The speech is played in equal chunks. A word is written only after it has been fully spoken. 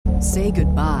Say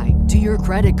goodbye to your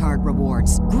credit card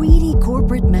rewards. Greedy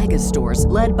corporate mega stores,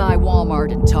 led by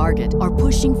Walmart and Target, are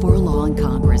pushing for a law in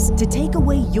Congress to take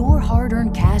away your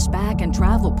hard-earned cash back and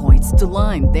travel points to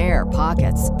line their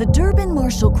pockets. The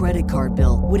Durbin-Marshall credit card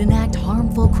bill would enact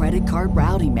harmful credit card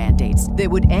routing mandates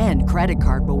that would end credit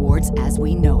card rewards as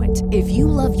we know it. If you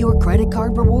love your credit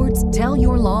card rewards, tell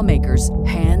your lawmakers,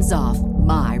 hands off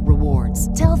my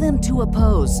rewards. Tell them to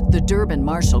oppose the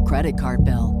Durbin-Marshall credit card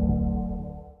bill.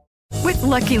 With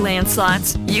Lucky Land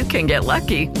Slots, you can get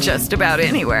lucky just about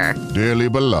anywhere. Dearly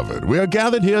beloved, we are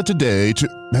gathered here today to...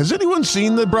 Has anyone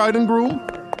seen the bride and groom?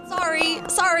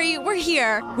 Sorry, we're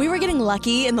here. We were getting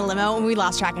lucky in the limo and we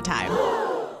lost track of time.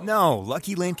 No,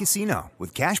 Lucky Land Casino,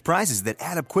 with cash prizes that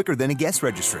add up quicker than a guest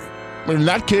registry. In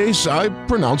that case, I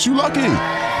pronounce you lucky.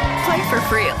 Play for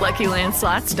free at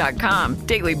LuckyLandSlots.com.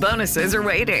 Daily bonuses are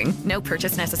waiting. No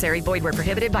purchase necessary. Void where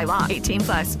prohibited by law.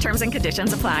 18+. Terms and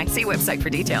conditions apply. See website for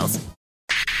details.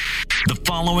 The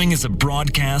following is a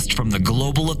broadcast from the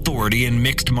Global Authority in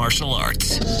Mixed Martial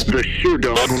Arts. The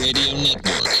Sherdog Radio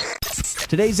Network.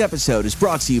 Today's episode is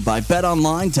brought to you by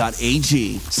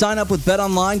BetOnline.ag. Sign up with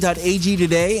BetOnline.ag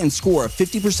today and score a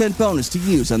 50% bonus to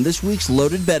use on this week's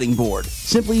loaded betting board.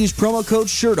 Simply use promo code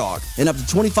SHERDOG, and up to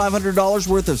 $2,500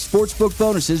 worth of sportsbook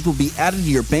bonuses will be added to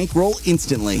your bankroll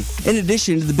instantly. In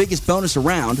addition to the biggest bonus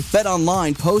around,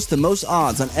 BetOnline posts the most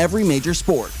odds on every major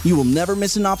sport. You will never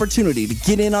miss an opportunity to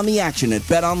get in on the action at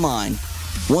BetOnline.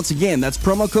 Once again, that's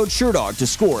promo code SHERDOG to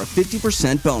score a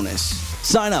 50% bonus.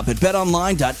 Sign up at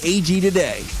betonline.ag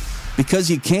today, because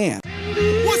you can.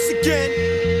 Once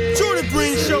again, Jordan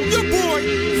Breen Show, your boy,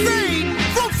 Fade,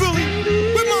 from Philly,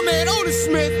 with my man Otis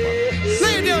Smith,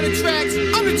 laying down the tracks.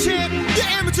 I'm the champ, your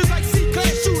amateurs like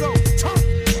C-Class Judo.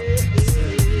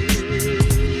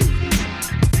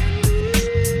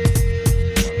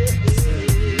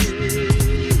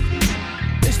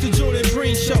 It's the Jordan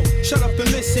Breen Show, shut up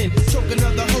and listen, choke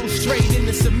another host straight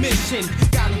into submission.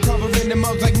 Got him covering them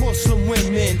up like Muslim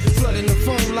women, flooding the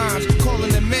phone lines,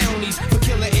 calling them Mounties for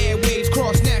killing airwaves,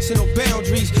 cross national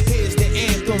boundaries. Here's the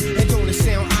anthem, and don't it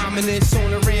sound ominous?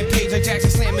 On a rampage like Jackson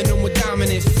slamming them with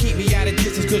dominance. Keep me out of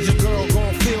distance cause your girl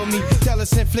gon' feel me. Tell her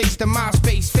send flicks to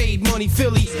MySpace, Fade Money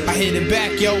Philly. I hit it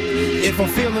back, yo, if I'm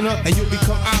feeling her, and you'll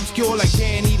become obscure like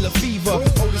Danny LaFever.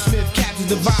 Otis Smith captures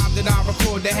the vibe that I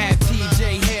record to have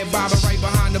TJ head bobber right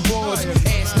behind the boards.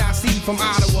 Ask Nasi from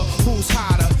Ottawa, who's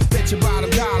hotter? Bet your bottom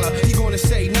dollar, he gonna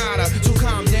say nada. So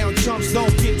calm down, chumps,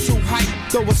 don't get too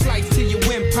hyped. Throw a slice to your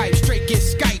windpipe, straight get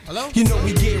Skype. Hello? You know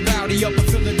we get rowdy up in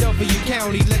Philadelphia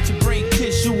County. Let your brain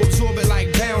tissue absorb it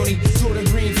like bounty. Jordan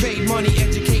Green, Fade Money,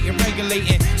 educating,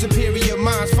 regulating. Superior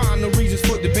minds find no reasons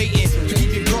for debating. So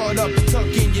keep your guard up, tuck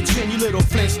in your chin. You little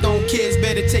Flintstone kids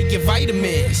better take your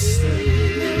vitamins.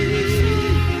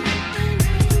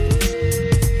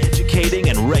 Educating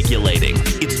and regulating.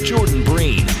 It's Jordan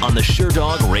Breen on the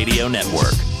Sherdog Radio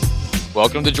Network.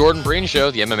 Welcome to Jordan Breen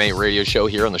Show, the MMA radio show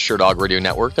here on the Sherdog Radio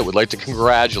Network that would like to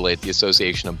congratulate the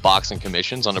Association of Boxing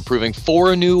Commissions on approving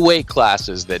 4 new weight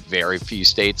classes that very few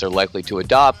states are likely to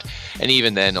adopt, and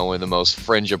even then only the most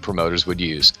fringe of promoters would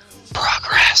use.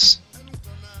 Progress.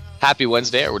 Happy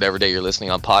Wednesday, or whatever day you're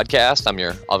listening on podcast. I'm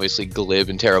your obviously glib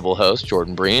and terrible host,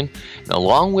 Jordan Breen, and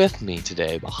along with me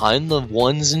today, behind the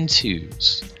ones and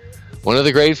twos, one of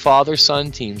the great father-son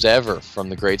teams ever from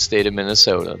the great state of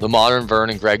Minnesota, the modern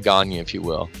Vern and Greg Gagne, if you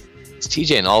will. It's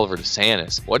TJ and Oliver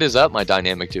DeSantis. What is up, my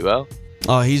dynamic duo?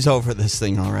 Oh, he's over this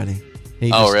thing already.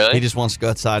 Really? He just wants to go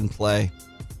outside and play.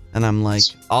 And I'm like,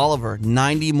 Oliver,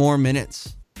 90 more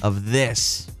minutes of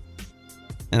this.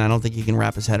 And I don't think he can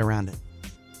wrap his head around it.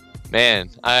 Man,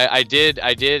 I did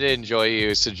enjoy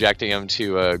you subjecting him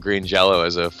to green jello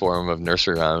as a form of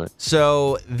nursery rhyme.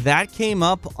 So that came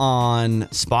up on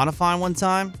Spotify one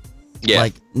time. Yeah.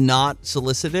 Like, not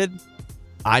solicited.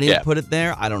 I didn't put it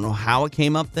there. I don't know how it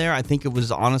came up there. I think it was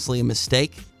honestly a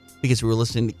mistake because we were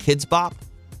listening to Kids Bop.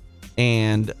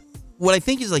 And what I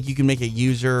think is, like, you can make a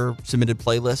user-submitted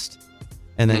playlist,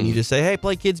 and then you just say, hey,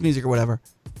 play kids music or whatever.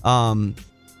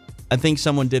 I think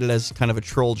someone did it as kind of a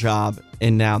troll job,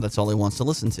 and now that's all he wants to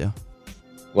listen to.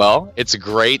 Well, it's a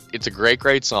great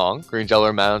song. Green Jello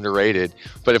are mad underrated.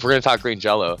 But if we're going to talk Green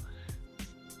Jello,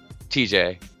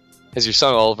 TJ, has your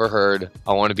son Oliver heard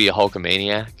I Want to Be a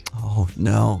Hulkamaniac? Oh,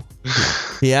 no.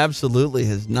 He absolutely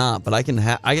has not, but I can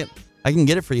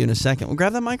get it for you in a second. Well,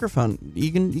 grab that microphone.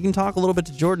 You can talk a little bit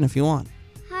to Jordan if you want.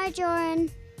 Hi,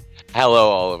 Jordan.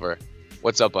 Hello, Oliver.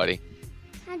 What's up, buddy?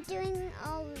 I'm doing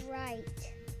all right.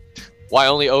 Why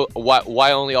only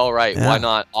all right? Yeah. Why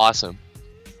not awesome?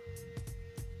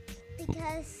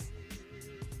 Because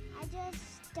I just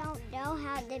don't know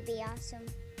how to be awesome.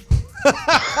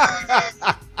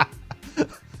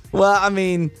 Well, I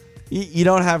mean, you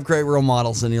don't have great role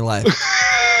models in your life.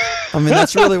 I mean,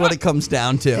 that's really what it comes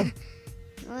down to.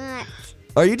 What?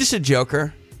 Are you just a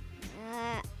joker?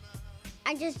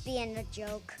 I'm just being a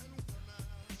joke.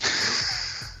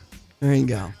 There you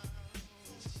go.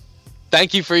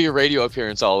 Thank you for your radio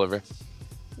appearance, Oliver.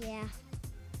 Yeah.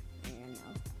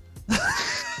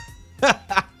 I don't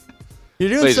know. You're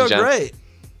doing so great.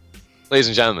 Ladies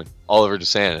and gentlemen, Oliver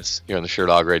DeSantis here on the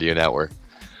Sherdog Radio Network.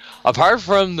 Apart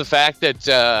from the fact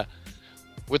that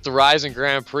with the Rising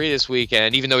Grand Prix this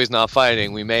weekend, even though he's not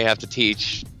fighting, we may have to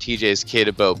teach TJ's kid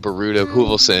about Baruta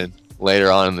Huvelson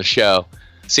later on in the show.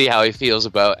 See how he feels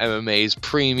about MMA's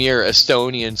premier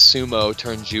Estonian sumo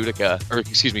turned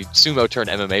sumo turned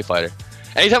MMA fighter.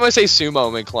 Anytime I say sumo,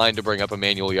 I'm inclined to bring up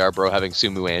Emmanuel Yarbrough having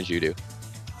sumo and judo.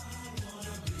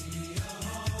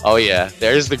 Oh yeah,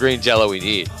 there's the green jello we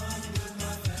need.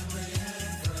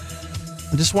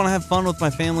 I just want to have fun with my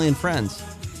family and friends.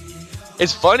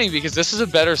 It's funny because this is a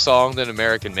better song than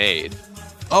American Made.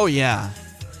 Oh yeah.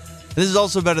 This is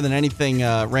also better than anything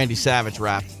Randy Savage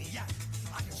rapped.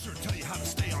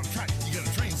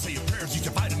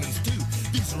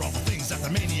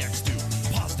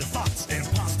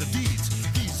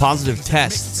 Positive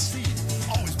tests.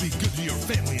 Always be good to your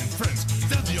family and friends.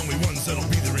 They're the only ones that'll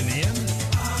be there in the end.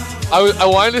 I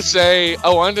wanted to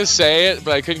say it,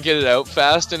 but I couldn't get it out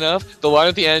fast enough. The line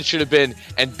at the end should have been,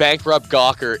 and bankrupt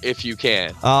Gawker if you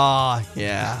can. Oh,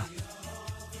 yeah.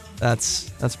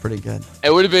 That's pretty good.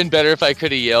 It would have been better if I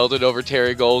could have yelled it over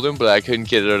Terry Golden, but I couldn't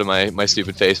get it out of my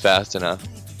stupid face fast enough.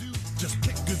 Just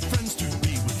pick good friends to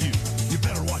be with you. You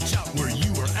better watch out where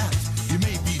you are at. You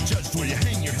may be judged where you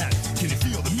hang your hat. Can you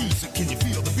feel the music? Can you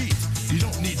feel the beat? You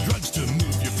don't need drugs to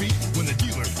move your feet. When the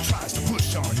dealer tries to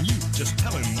push on you, just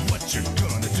tell him what you're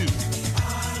gonna do.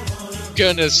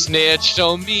 Gonna snitch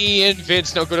on me and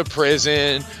Vince don't go to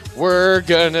prison. We're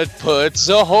gonna put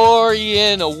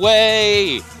Zahorian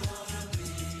away.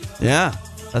 Yeah,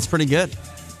 that's pretty good.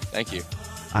 Thank you.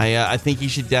 I think you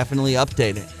should definitely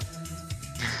update it.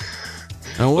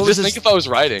 Well, just think if I was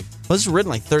writing. Well, this was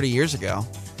written like 30 years ago.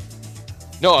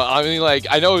 No, I mean, like,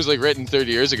 I know it was like written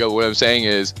 30 years ago. What I'm saying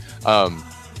is, I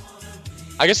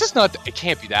guess it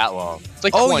can't be that long. It's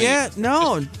like 20. Yeah,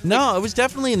 no, it was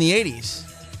definitely in the 80s.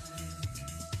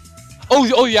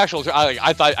 Oh, the actual.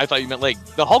 I thought you meant like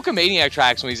the Hulkamaniac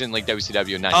tracks when he's in like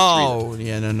WCW in '93. Oh,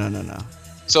 yeah, no.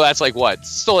 So that's like what?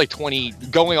 Still like 20,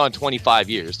 going on 25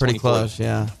 years. Pretty close,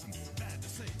 yeah.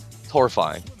 It's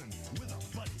horrifying.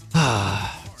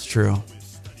 It's true.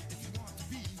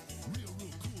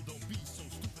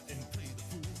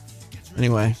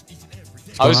 Anyway,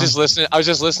 I was just listening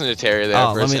to Terry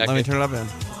there for a second. Let me turn it up then.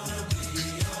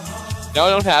 No, I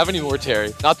don't have any more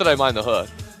Terry. Not that I mind the hook.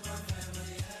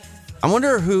 I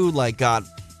wonder who got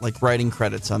writing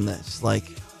credits on this. Like,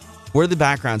 where are the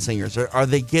background singers? Are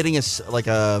they getting a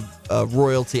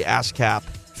royalty ASCAP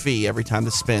fee every time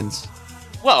this spins?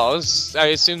 Well, I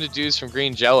assume the dudes from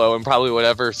Green Jello and probably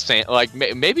whatever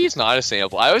maybe it's not a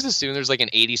sample. I always assume there's like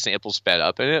an 80 sample sped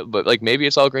up in it, but like maybe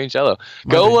it's all Green Jello.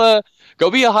 Go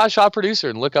be a hot shot producer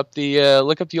and look up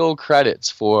the old credits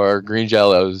for Green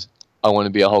Jello's I Want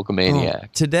to Be a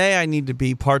Hulkamaniac. Today I need to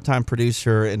be part-time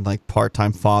producer and like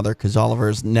part-time father because Oliver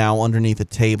is now underneath a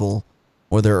table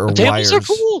where there are wires. Tables are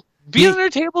cool. Being under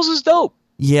tables is dope.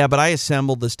 Yeah, but I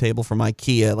assembled this table from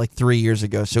IKEA like 3 years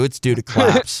ago, so it's due to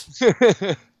collapse.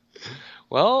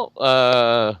 Well,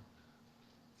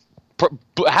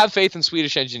 have faith in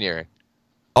Swedish engineering.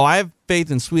 Oh, I have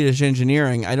faith in Swedish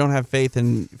engineering. I don't have faith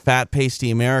in fat, pasty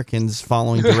Americans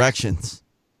following directions.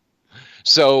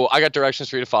 So I got directions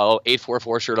for you to follow.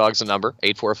 844-SHERDOG's the number.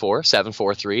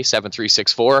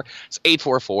 844-743-7364. It's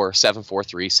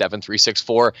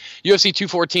 844-743-7364. UFC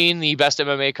 214, the best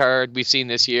MMA card we've seen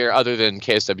this year, other than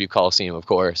KSW Coliseum, of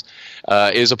course,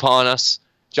 is upon us.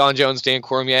 John Jones, Dan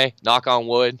Cormier, knock on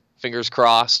wood, fingers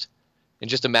crossed, in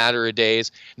just a matter of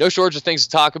days. No shortage of things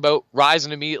to talk about.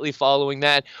 Rising immediately following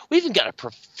that. We even got a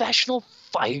professional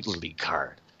fight league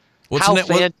card. What's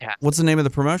the name of the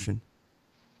promotion?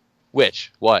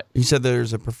 Which? What? You said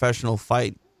there's a professional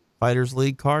fighters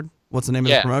league card? What's the name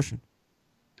of the promotion?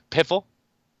 Pitfall.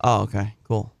 Oh, okay.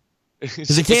 Cool.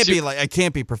 Because it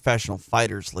can't be professional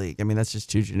fighters league. I mean, that's just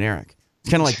too generic. It's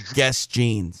kind of like Guess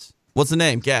Jeans. What's the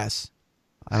name? Guess.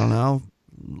 I don't know.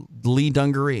 Lee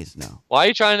Dungarees. No. Why are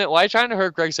you trying to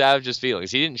hurt Greg Savage's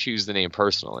feelings? He didn't choose the name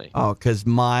personally. Oh, because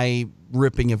my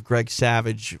ripping of Greg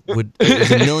Savage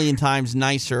is a million times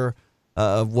nicer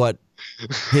of what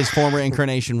his former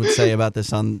incarnation would say about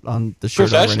this on the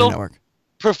Sherdog Radio Network.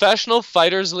 Professional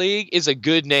Fighters League is a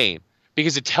good name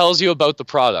because it tells you about the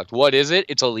product. What is it?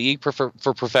 It's a league for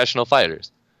professional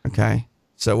fighters. Okay.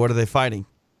 So what are they fighting?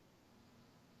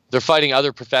 They're fighting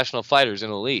other professional fighters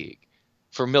in a league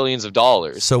for millions of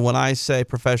dollars. So when I say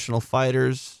professional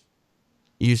fighters,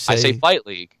 you say... I say fight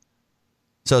league.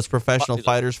 So it's Professional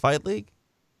Fighters Fight League?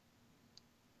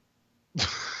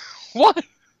 What?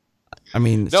 I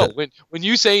mean... No, so, when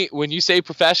you say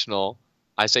professional,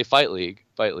 I say fight league.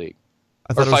 Fight league.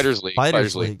 Or Fighters League.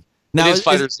 Fighters League. Now, it is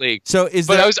Fighters League. So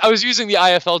I was using the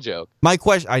IFL joke. My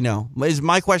question, I know.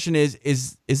 My question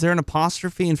is there an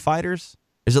apostrophe in fighters?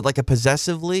 Is it like a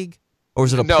possessive league, or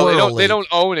is it a plural they don't. league? They don't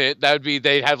own it. That would be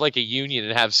they'd have like a union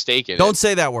and have stake in it. Don't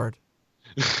say that word.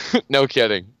 No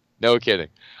kidding.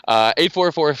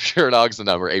 844 Sherdog's the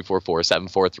number.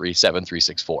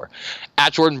 844-743-7364.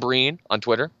 At Jordan Breen on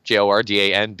Twitter,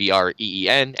 JordanBreen,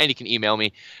 and you can email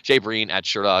me,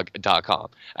 jbreen@sherdog.com.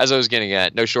 As I was getting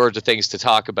at, no shortage of things to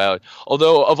talk about.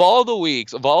 Although of all the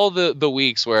weeks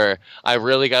where I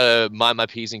really gotta mind my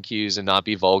P's and Q's and not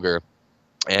be vulgar,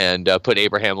 and put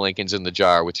Abraham Lincoln's in the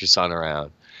jar with your son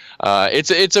around,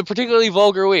 it's a particularly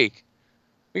vulgar week.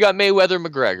 We got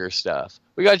Mayweather-McGregor stuff.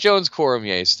 We got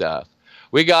Jones-Cormier stuff.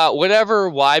 We got whatever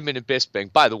Weidman and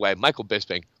Bisping. By the way, Michael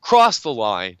Bisping crossed the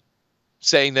line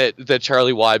saying that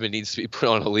Charlie Weidman needs to be put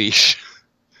on a leash.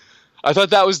 I thought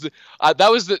that was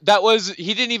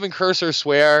he didn't even curse or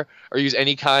swear or use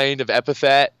any kind of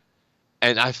epithet,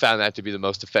 and I found that to be the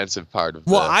most offensive part of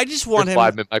I just want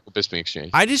Weidman-Michael Bisping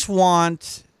exchange. I just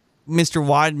want Mr.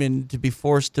 Weidman to be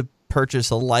forced to purchase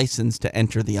a license to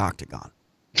enter the octagon.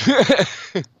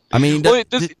 I mean,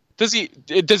 is he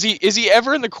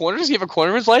ever in the corner? Does he have a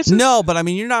cornerman's license? No, but I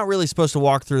mean, you're not really supposed to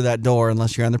walk through that door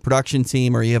unless you're on the production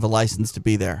team or you have a license to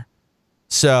be there.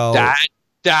 So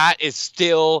that is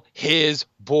still his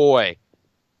boy.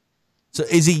 So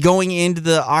is he going into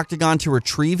the octagon to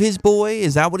retrieve his boy?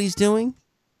 Is that what he's doing?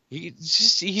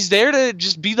 He's there to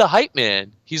just be the hype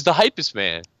man. He's the hypest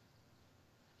man.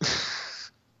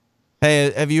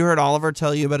 Hey, have you heard Oliver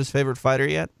tell you about his favorite fighter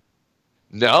yet?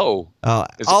 No.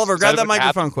 Oliver, grab that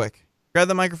microphone quick. Grab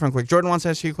the microphone quick. Jordan wants to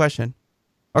ask you a question.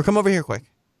 Or come over here quick.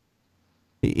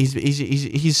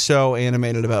 He's so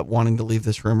animated about wanting to leave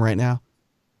this room right now.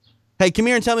 Hey, come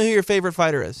here and tell me who your favorite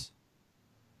fighter is.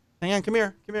 Hang on, come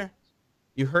here.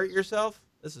 You hurt yourself?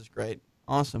 This is great.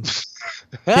 Awesome.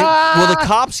 Will the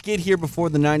cops get here before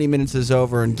the 90 minutes is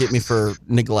over and get me for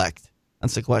neglect?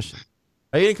 That's the question.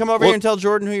 Are you going to come over here and tell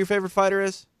Jordan who your favorite fighter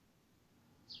is?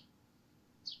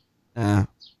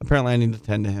 Apparently I need to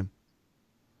tend to him.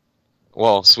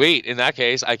 Well, sweet. In that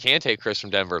case, I can take Chris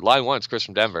from Denver. Line 1, it's Chris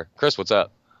from Denver. Chris, what's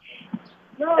up?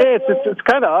 Hey, it's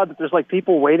kind of odd that there's like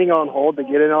people waiting on hold to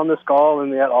get in on this call,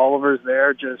 and yet Oliver's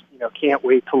there, just can't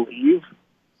wait to leave.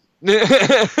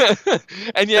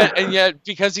 and yet,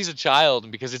 because he's a child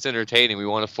and because it's entertaining, we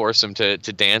want to force him to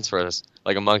dance for us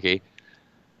like a monkey.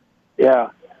 Yeah,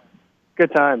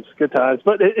 good times.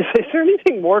 But is there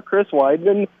anything more Chris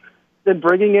Weidman than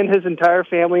bringing in his entire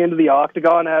family into the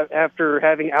octagon after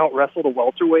having out-wrestled a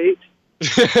welterweight?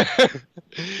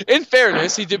 In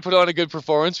fairness, he did put on a good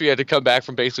performance. We had to come back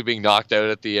from basically being knocked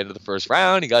out at the end of the first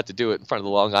round. He got to do it in front of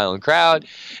the Long Island crowd.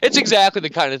 It's exactly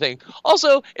the kind of thing.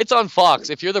 Also, it's on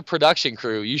Fox. If you're the production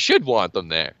crew, you should want them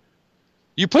there.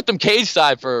 You put them cage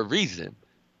side for a reason.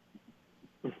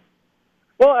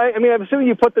 Well, I mean, I'm assuming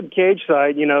you put them cage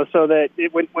side, so that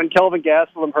when Kelvin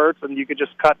Gastelum hurts them, you could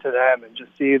just cut to them and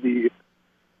just see the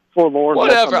forlorn.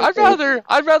 Whatever.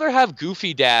 I'd rather have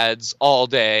goofy dads all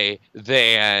day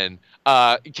than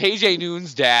KJ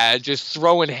Noon's dad just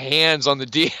throwing hands on the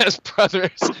Diaz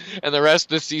brothers and the rest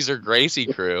of the Cesar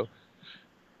Gracie crew.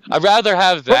 I'd rather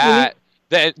have that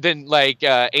than like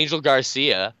Angel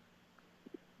Garcia.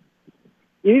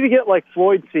 You need to get like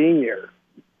Floyd Sr.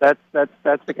 That's the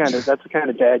kind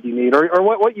of dad you need. Or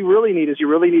what you really need is you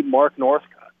really need Mark Northcutt.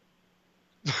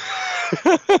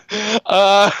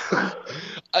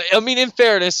 I mean, in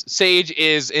fairness, Sage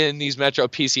is in these Metro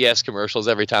PCS commercials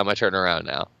every time I turn around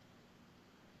now.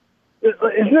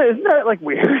 Isn't that like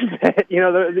weird? You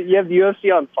have the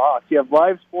UFC on Fox, you have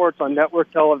live sports on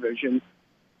network television,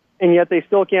 and yet they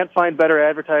still can't find better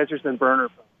advertisers than burner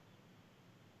phones.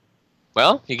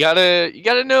 Well, you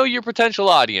gotta know your potential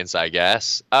audience, I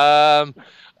guess.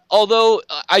 Although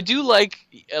I do like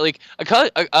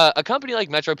a company like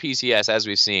Metro PCS, as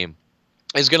we've seen,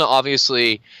 is going to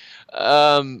obviously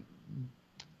kind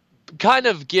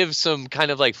of give some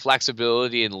kind of like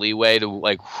flexibility and leeway to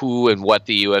like who and what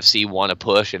the UFC want to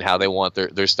push and how they want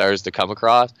their stars to come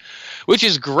across, which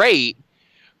is great.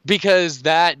 Because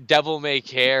that devil may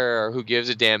care or who gives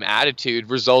a damn attitude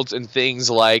results in things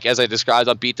like, as I described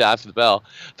on Beat After the Bell,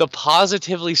 the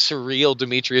positively surreal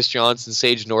Demetrius Johnson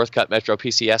Sage Northcutt Metro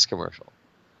PCS commercial.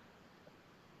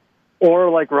 Or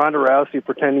like Ronda Rousey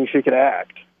pretending she could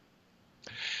act.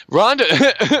 Ronda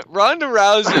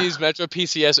Rousey's Metro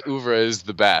PCS oeuvre is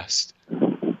the best.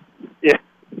 Yeah.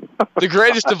 The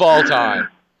greatest of all time.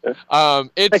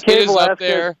 It is up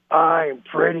there. I'm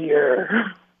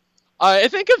prettier. I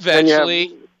think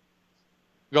eventually.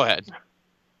 Go ahead.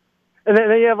 And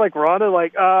then you have like Ronda,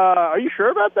 like, are you sure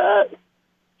about that?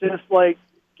 Just like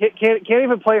can't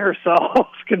even play herself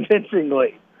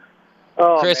convincingly.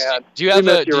 Oh, Chris, man. do you have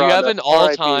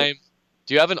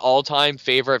an all-time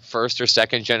favorite first or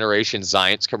second generation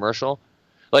Giants commercial?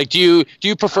 Like, do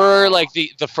you prefer like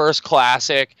the first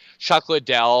classic Chuck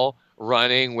Liddell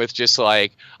running with just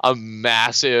like a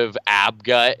massive ab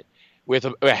gut with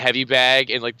a heavy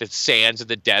bag in like the sands of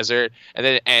the desert, and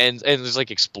then it ends and there's like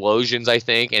explosions, I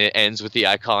think, and it ends with the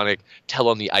iconic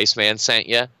 "Tell 'em the Iceman sent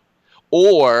ya"?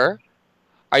 Or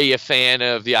are you a fan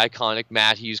of the iconic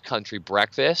Matt Hughes Country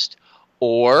Breakfast?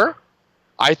 Or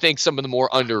I think some of the more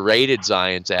underrated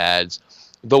Giants ads,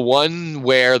 the one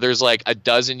where there's like a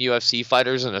dozen UFC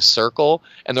fighters in a circle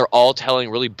and they're all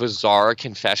telling really bizarre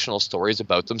confessional stories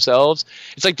about themselves.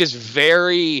 It's like this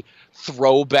very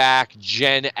throwback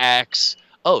Gen X,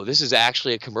 oh, this is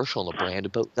actually a commercial on a brand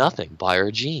about nothing, buy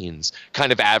our jeans,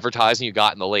 kind of advertising you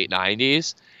got in the late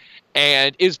 90s.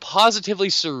 And it was positively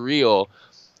surreal.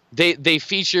 They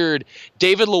featured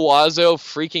David Loiseau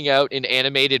freaking out in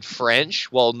animated French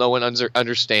while no one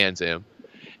understands him.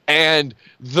 And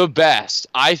the best,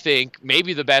 I think,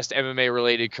 maybe the best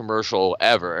MMA-related commercial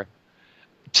ever,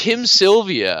 Tim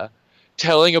Sylvia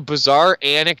telling a bizarre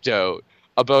anecdote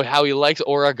about how he likes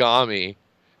origami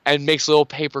and makes little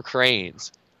paper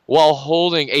cranes while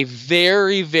holding a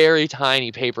very, very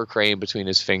tiny paper crane between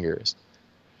his fingers.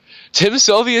 Tim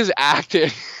Sylvia's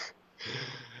acting...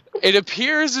 It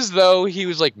appears as though he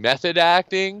was like method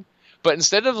acting, but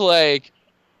instead of like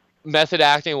method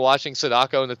acting, watching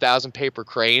Sadako and the Thousand Paper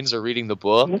Cranes or reading the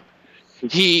book,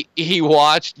 he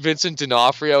watched Vincent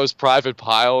D'Onofrio's Private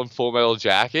Pile and Full Metal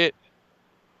Jacket.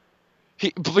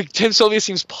 Tim Sylvia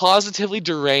seems positively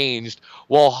deranged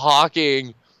while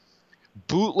hawking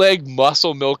bootleg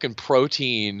muscle milk and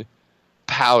protein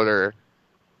powder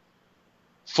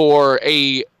for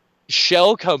a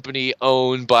shell company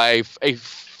owned by a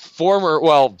former,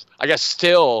 well, I guess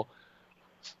still,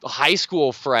 high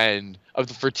school friend of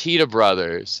the Fertitta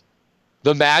brothers,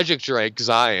 the Magic Drink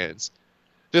Giants.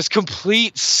 This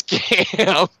complete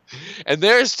scam. And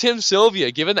there's Tim Sylvia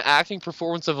giving the acting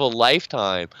performance of a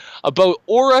lifetime about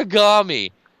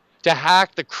origami to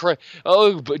hack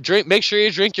the make sure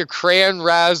you drink your Crayon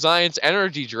Raz Giants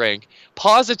energy drink.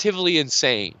 Positively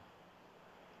insane.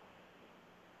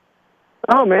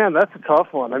 Oh man, that's a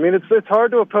tough one. I mean, it's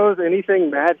hard to oppose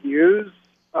anything Matt Hughes.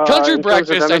 Country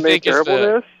Breakfast, I think, is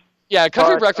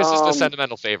Country Breakfast is the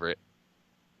sentimental favorite.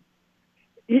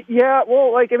 Yeah,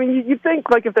 well, like, I mean, you'd think,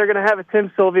 like, if they're going to have a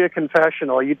Tim Sylvia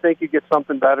confessional, you'd think you'd get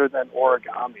something better than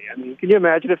origami. I mean, can you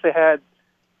imagine if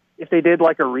they did,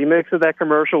 like, a remix of that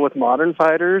commercial with modern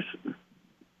fighters?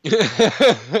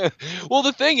 Well,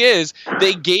 the thing is,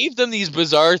 they gave them these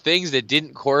bizarre things that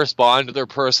didn't correspond to their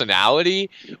personality,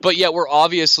 but yet were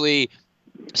obviously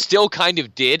still kind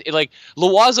of did. Like,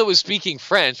 Loiseau was speaking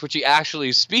French, which he actually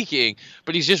is speaking,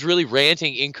 but he's just really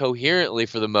ranting incoherently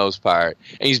for the most part,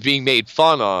 and he's being made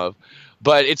fun of.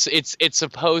 But it's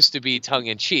supposed to be tongue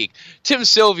in cheek. Tim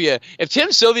Sylvia, if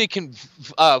Tim Sylvia can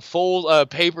fold a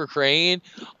paper crane,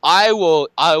 I will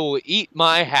eat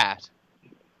my hat.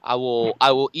 I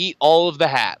will eat all of the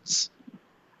hats.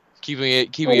 Keeping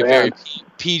it very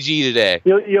PG today.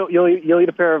 You'll eat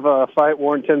a pair of fight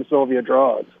worn Tim Sylvia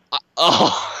draws.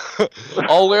 I'll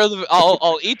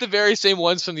eat the very same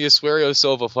ones from the Asuero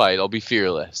Silva fight. I'll be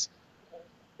fearless.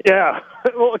 Yeah,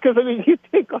 well, because I mean, you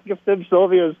think like if Tim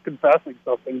Sylvia is confessing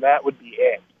something, that would be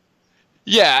it.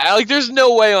 Yeah, like there's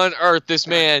no way on earth this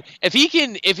man, if he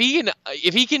can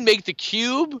make the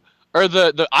cube or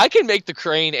the I can make the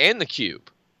crane and the cube.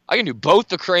 I can do both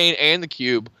the crane and the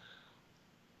cube.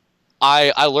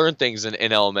 I learned things in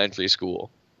elementary school.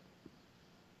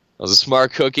 I was a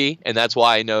smart cookie, and that's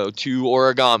why I know 2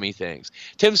 origami things.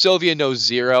 Tim Sylvia knows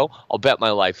 0. I'll bet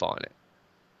my life on it.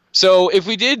 So if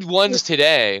we did ones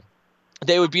today,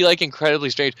 they would be like incredibly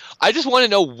strange. I just want to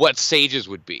know what Sage's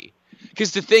would be.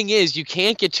 Because the thing is, you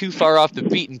can't get too far off the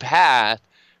beaten path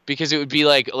because it would be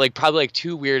like probably like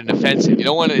too weird and offensive. You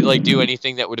don't want to like do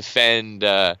anything that would offend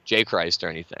J. Christ or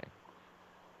anything.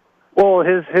 Well,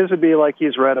 his would be like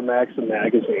he's read a Maxim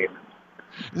magazine.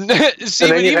 See,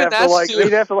 and then you'd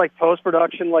have to post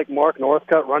production like Mark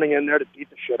Northcutt running in there to beat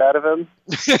the shit out of him.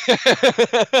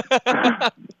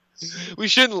 we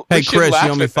shouldn't. Hey, we Chris, laugh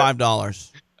you owe me at that.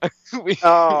 $5.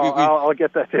 I'll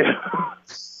get that too.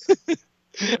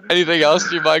 Anything else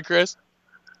in your mind, Chris?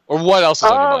 Or what else is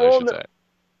on your mind, I should say?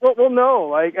 Well, no.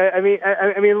 Like, I mean,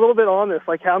 a little bit on this.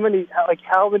 Like, how many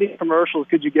commercials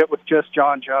could you get with just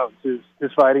John Jones, who's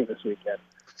fighting this weekend?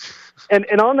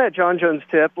 And on that John Jones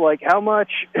tip, like, how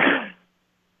much?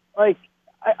 Like,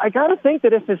 I gotta think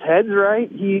that if his head's right,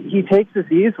 he takes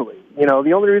this easily. You know,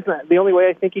 the only way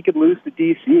I think he could lose to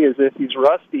DC is if he's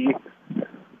rusty,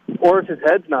 or if his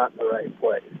head's not in the right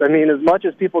place. I mean, as much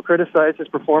as people criticize his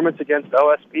performance against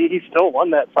OSP, he still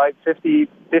won that fight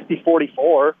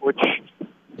 50-44, which,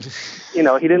 you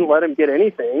know, he didn't let him get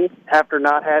anything after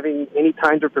not having any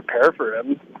time to prepare for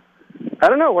him. I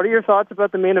don't know. What are your thoughts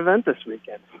about the main event this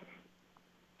weekend?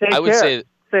 Take care.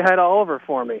 Say hi to Oliver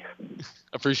for me.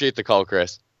 Appreciate the call,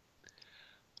 Chris.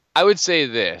 I would say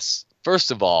this. First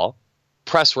of all,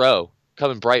 press row.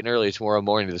 Coming bright and early tomorrow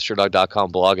morning to the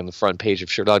SureDog.com blog and the front page of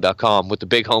SureDog.com with the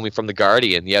big homie from The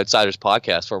Guardian, the Outsiders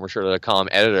podcast, former SureDog.com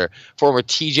editor, former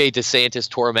TJ DeSantis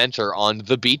tormentor on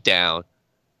The Beatdown.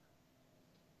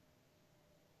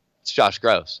 It's Josh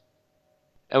Gross.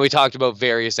 And we talked about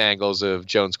various angles of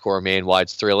Jones Cormier and why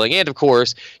it's thrilling. And, of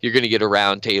course, you're going to get a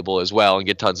round table as well and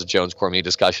get tons of Jones Cormier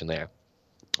discussion there.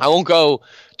 I won't go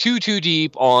too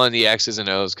deep on the X's and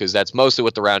O's because that's mostly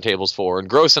what the round table's for. And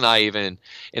Gross and I even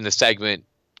in the segment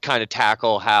kind of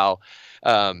tackle how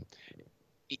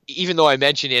even though I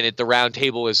mentioned in it the round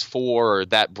table is for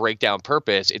that breakdown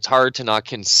purpose, it's hard to not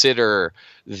consider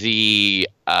the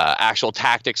actual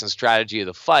tactics and strategy of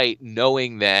the fight,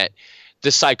 knowing that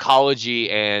the psychology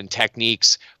and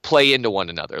techniques play into one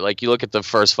another. Like, you look at the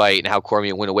first fight and how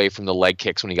Cormier went away from the leg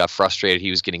kicks when he got frustrated.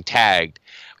 He was getting tagged,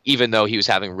 even though he was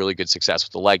having really good success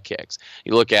with the leg kicks.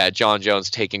 You look at John Jones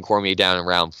taking Cormier down in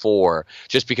round 4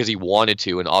 just because he wanted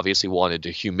to and obviously wanted to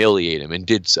humiliate him and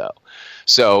did so.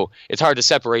 So it's hard to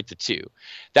separate the two.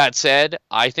 That said,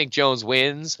 I think Jones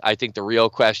wins. I think the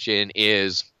real question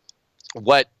is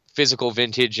what physical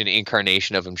vintage and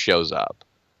incarnation of him shows up.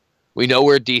 We know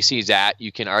where DC's at.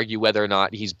 You can argue whether or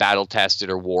not he's battle-tested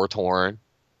or war-torn,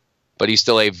 but he's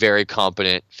still a very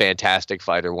competent, fantastic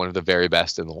fighter, one of the very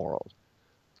best in the world.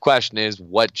 Question is,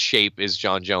 what shape is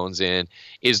John Jones in?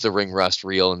 Is the ring rust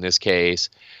real in this case?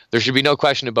 There should be no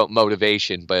question about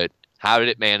motivation, but how did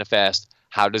it manifest?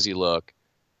 How does he look?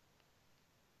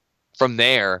 From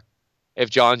there, if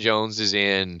John Jones is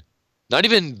in not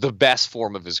even the best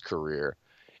form of his career,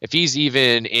 if he's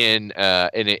even in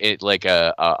like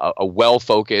a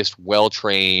well-focused,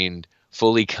 well-trained,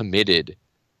 fully committed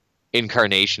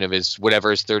incarnation of his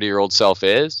whatever his 30-year-old self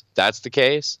is, that's the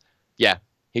case, yeah,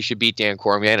 he should beat Dan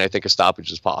Cormier, and I think a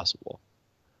stoppage is possible.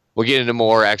 We'll get into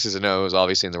more X's and O's,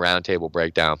 obviously, in the roundtable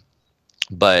breakdown.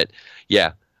 But,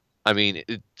 yeah, I mean,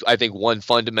 I think one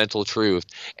fundamental truth,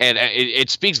 and it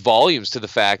speaks volumes to the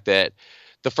fact that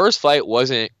the first fight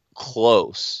wasn't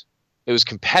close. It was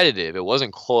competitive. It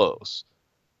wasn't close.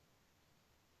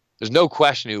 There's no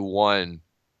question who won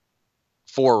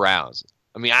 4 rounds.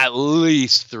 I mean, at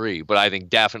least 3, but I think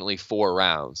definitely 4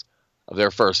 rounds of their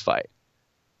first fight.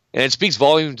 And it speaks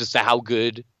volumes as to how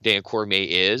good Dan Cormier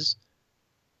is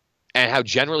and how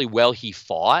generally well he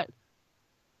fought,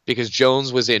 because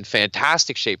Jones was in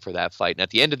fantastic shape for that fight. And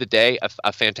at the end of the day,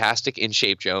 a fantastic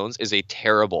in-shape Jones is a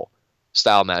terrible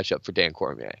style matchup for Dan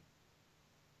Cormier.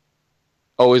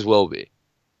 Always will be.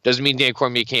 Doesn't mean Dan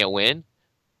Cormier can't win,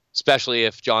 especially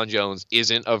if John Jones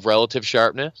isn't of relative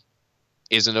sharpness,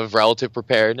 isn't of relative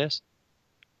preparedness.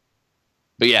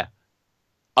 But yeah,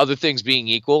 other things being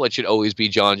equal, it should always be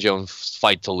John Jones'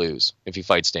 fight to lose if he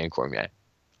fights Dan Cormier.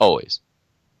 Always.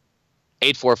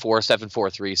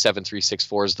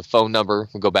 844-743-7364 is the phone number.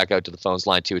 We'll go back out to the phones.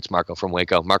 Line 2, it's Marco from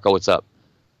Waco. Marco, what's up?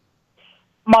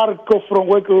 Marco from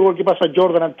Waco. ¿Qué pasa,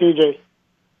 Jordan and TJ?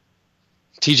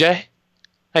 TJ?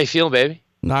 How you feeling, baby?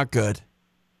 Not good.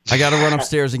 I got to run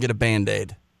upstairs and get a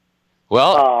Band-Aid.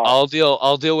 Well, I'll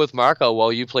deal with Marco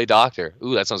while you play doctor.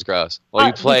 Ooh, that sounds gross. While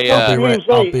you play...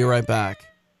 I'll be right back.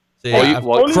 See, I have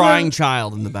a crying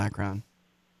child in the background.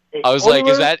 I was like,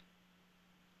 is that...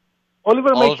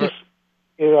 Oliver makes his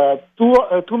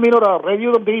 2-minute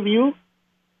radio debut,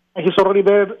 and he's already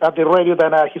better at the radio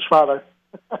than his father.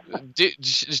 Dude,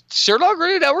 SureDog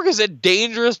Radio Network is a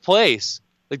dangerous place.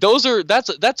 Like,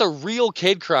 that's a real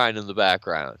kid crying in the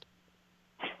background.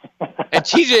 And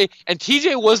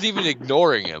TJ wasn't even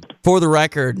ignoring him. For the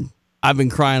record, I've been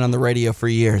crying on the radio for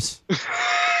years.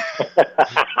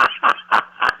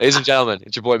 Ladies and gentlemen,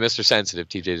 it's your boy Mr. Sensitive,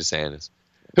 TJ DeSantis,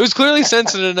 who's clearly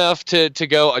sensitive enough to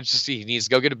go. He needs to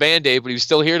go get a Band-Aid, but he was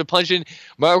still here to punch in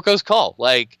Marco's call.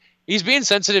 Like, he's being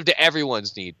sensitive to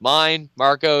everyone's need. Mine,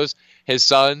 Marco's, his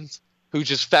son's. who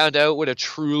just found out what a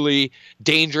truly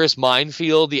dangerous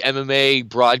minefield the MMA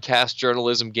broadcast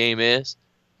journalism game is?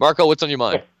 Marco, what's on your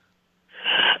mind?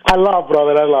 I love.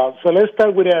 So let's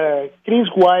start with Chris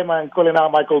Weidman calling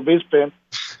out Michael Bisping.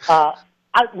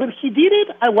 When he did it,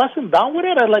 I wasn't down with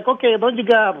it. I was like, okay, don't you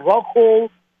got Rockhold,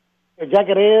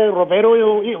 Jacare,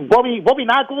 Romero, Bobby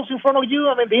Knuckles in front of you?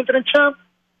 I mean, the interim champ.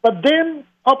 But then,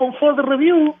 upon further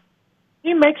review,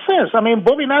 it makes sense. I mean,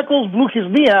 Bobby Knuckles blew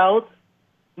his knee out.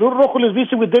 Luke Rockhold is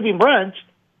busy with Devin Branch.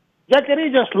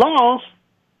 Jacare just lost.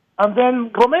 And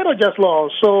then Romero just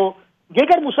lost. So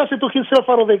Gegard Mousasi took himself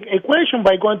out of the equation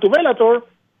by going to Bellator.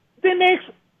 The next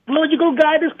logical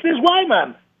guy is Chris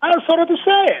Weidman. I'm sorry to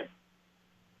say it.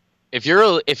 If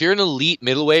you're an elite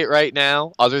middleweight right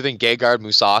now, other than Gegard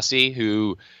Mousasi,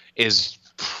 who is,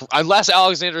 unless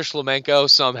Alexander Shlemenko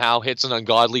somehow hits an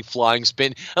ungodly flying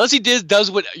spin, unless he does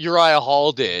what Uriah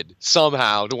Hall did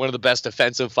somehow to one of the best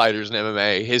defensive fighters in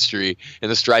MMA history in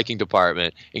the striking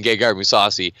department, in Gegard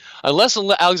Mousasi, unless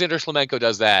Alexander Shlemenko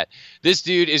does that, this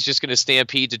dude is just going to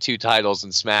stampede to 2 titles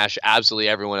and smash absolutely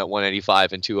everyone at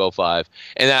 185 and 205.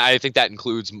 And I think that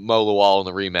includes Mo Lawal in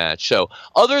the rematch. So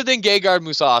other than Gegard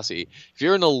Mousasi, if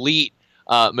you're an elite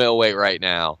middleweight right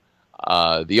now,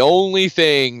 the only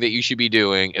thing that you should be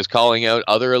doing is calling out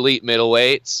other elite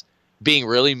middleweights, being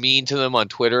really mean to them on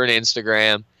Twitter and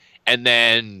Instagram, and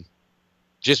then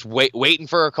just waiting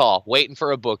for a call, waiting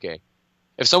for a booking.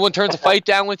 If someone turns a fight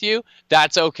down with you,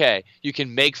 that's okay. You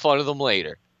can make fun of them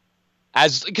later.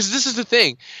 Because this is the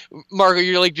thing, Marco,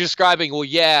 you're like describing, well,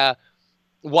 yeah,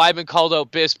 Weidman called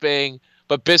out Bisping,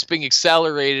 but Bisping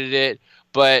accelerated it,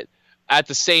 but at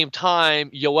the same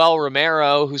time, Yoel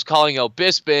Romero, who's calling out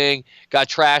Bisping, got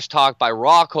trash talked by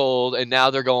Rockhold, and now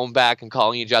they're going back and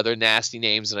calling each other nasty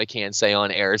names that I can't say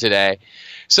on air today.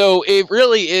 So it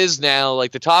really is now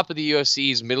like the top of the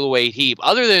UFC's middleweight heap,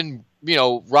 other than,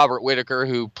 Robert Whittaker,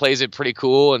 who plays it pretty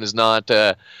cool and is not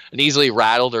an easily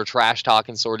rattled or trash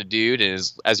talking sort of dude, and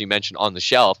is, as you mentioned, on the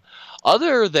shelf.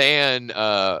 Other than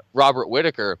Robert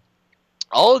Whittaker,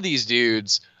 all of these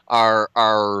dudes are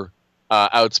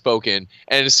outspoken,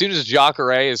 and as soon as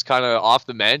Jacare is kind of off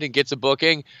the mend and gets a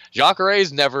booking, Jacare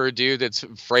is never a dude that's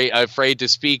afraid to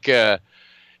speak,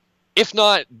 if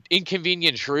not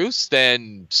inconvenient truths,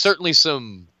 then certainly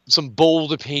some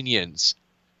bold opinions,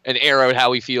 and air out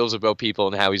how he feels about people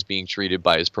and how he's being treated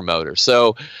by his promoter.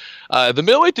 So the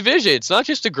middleweight division, it's not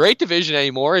just a great division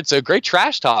anymore, it's a great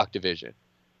trash talk division.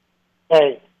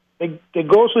 Hey, the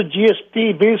goals with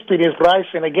GSP Bisping is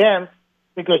rising again,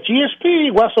 because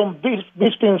GSP was on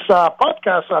Bisping's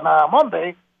podcast on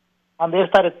Monday, and they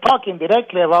started talking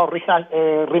directly about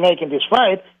remaking this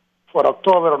fight for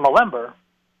October or November.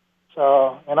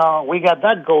 So, we got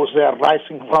that ghost there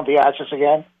rising from the ashes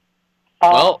again.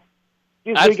 Well,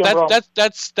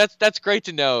 that's great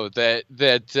to know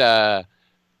that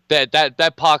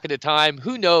pocket of time.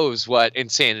 Who knows what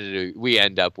insanity we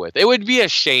end up with? It would be a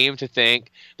shame to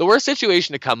think the worst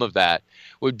situation to come of that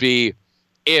would be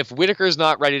if Whittaker's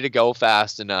not ready to go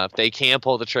fast enough, they can't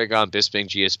pull the trigger on Bisping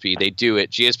GSP. They do it.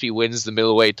 GSP wins the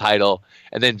middleweight title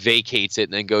and then vacates it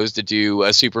and then goes to do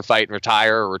a super fight and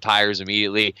retire, or retires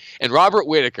immediately. And Robert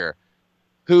Whittaker,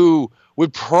 who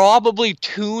would probably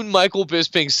tune Michael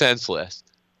Bisping senseless,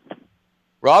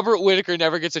 Robert Whittaker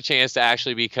never gets a chance to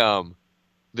actually become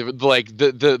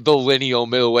the lineal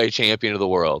middleweight champion of the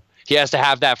world. He has to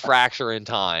have that fracture in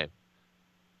time.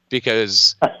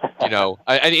 Because,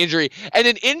 an injury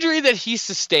that he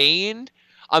sustained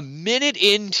a minute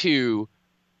into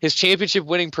his championship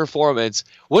winning performance,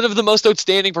 one of the most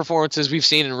outstanding performances we've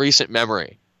seen in recent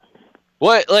memory.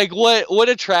 What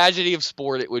a tragedy of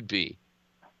sport it would be.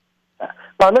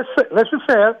 But let's be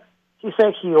fair. He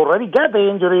said he already got the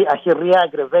injury and he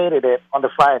re-aggravated it on the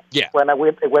fight. Yeah. When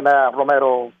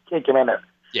Romero kicked him in there.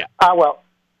 Yeah.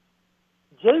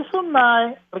 Jason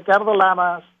Nye, Ricardo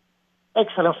Lamas,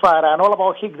 excellent fighter, and all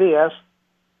about Hick Diaz,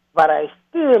 but I'm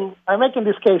making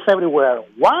this case everywhere.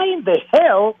 Why in the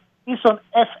hell is on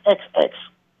FXX?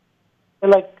 They're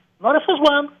like, not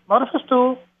FS1, not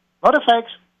FS2, not FX,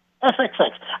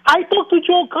 FXX. I talked to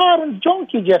Joe Carr and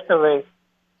Junkie yesterday,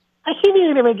 and he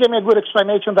didn't even give me a good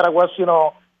explanation that I was,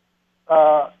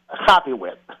 happy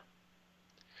with.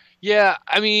 Yeah,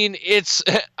 I mean,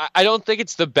 I don't think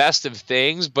it's the best of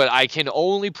things, but I can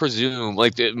only presume,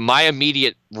 my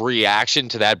immediate reaction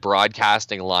to that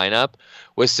broadcasting lineup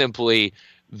was simply,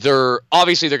 they're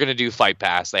going to do Fight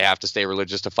Pass. They have to stay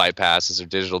religious to Fight Pass as their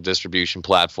digital distribution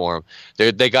platform.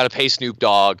 They got to pay Snoop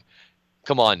Dogg.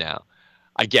 Come on now.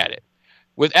 I get it.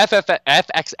 With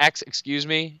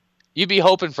FXX, you'd be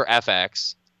hoping for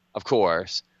FX, of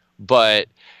course, but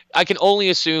I can only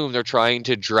assume they're trying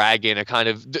to drag in a kind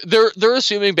of they're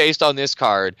assuming based on this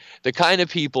card the kind of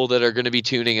people that are going to be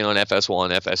tuning in on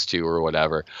FS1, FS2 or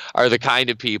whatever are the kind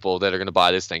of people that are going to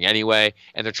buy this thing anyway,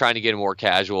 and they're trying to get a more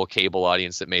casual cable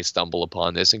audience that may stumble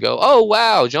upon this and go, "Oh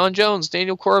wow, John Jones,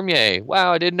 Daniel Cormier.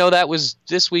 Wow, I didn't know that was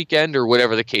this weekend," or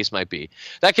whatever the case might be.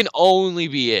 That can only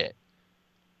be it.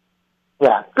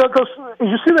 Yeah, because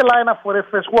you see the lineup for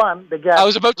FS1, the guy. I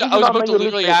was about to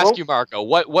literally ask you, Marco,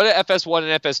 what do FS1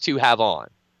 and FS2 have on?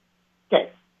 Okay,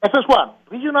 FS1,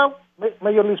 regional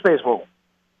Major League Baseball.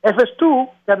 FS2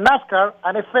 got NASCAR,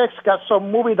 and FX got some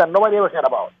movie that nobody ever heard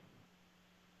about.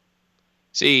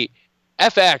 See,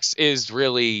 FX is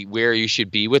really where you should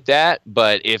be with that,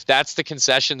 but if that's the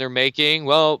concession they're making,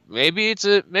 well, maybe it's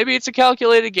a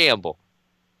calculated gamble.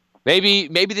 Maybe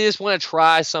they just want to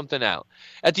try something out.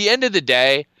 At the end of the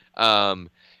day,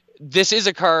 this is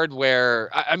a card where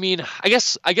I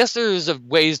guess there's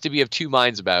ways to be of two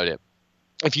minds about it.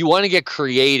 If you want to get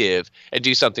creative and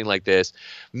do something like this,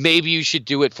 maybe you should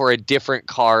do it for a different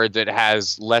card that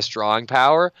has less drawing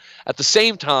power. At the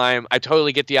same time, I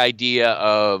totally get the idea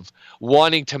of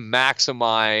wanting to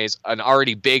maximize an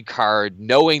already big card,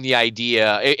 knowing the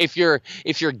idea. If your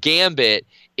gambit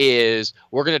is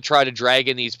we're going to try to drag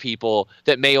in these people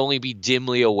that may only be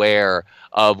dimly aware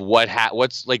of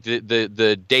what's like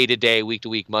the day-to-day,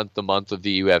 week-to-week, month-to-month of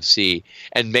the UFC,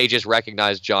 and may just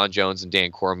recognize John Jones and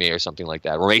Dan Cormier or something like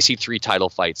that, or may see 3 title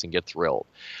fights and get thrilled.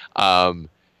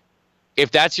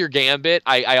 If that's your gambit,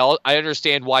 I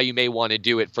understand why you may want to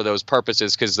do it for those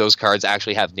purposes, because those cards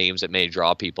actually have names that may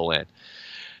draw people in.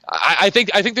 I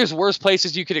think there's worse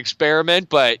places you could experiment,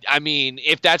 but I mean,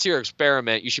 if that's your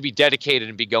experiment, you should be dedicated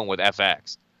and be going with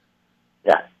FX.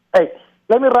 Yeah. Hey,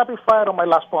 let me rapid fire on my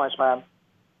last points, man.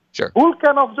 Sure.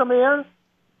 Vulcan of Jameer,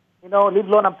 live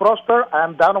long and prosper.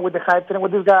 I'm down with the hype train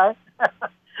with this guy.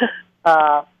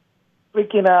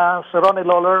 Freaking Cerrone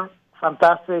Lawler,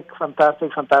 fantastic. I don't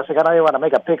even want to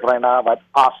make a pick right now, but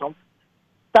awesome.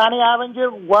 Danny Avenger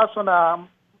was on our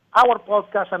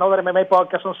podcast, another MMA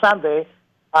podcast on Sunday.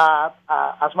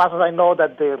 As much as I know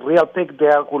that the real pick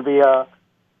there will be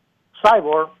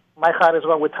Cyborg, my heart is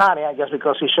going with Tanya, I guess,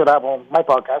 because he showed up on my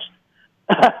podcast.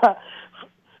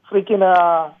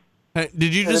 Freaking. Hey,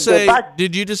 did you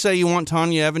just say you want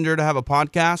Tanya Evander to have a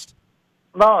podcast?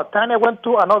 No, Tanya went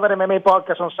to another MMA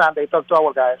podcast on Sunday. Talked to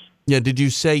our guys. Yeah, did you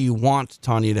say you want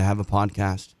Tanya to have a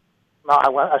podcast? No,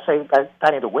 I say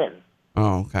Tanya to win.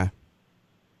 Oh, okay.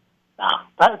 No,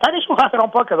 Tanya should have her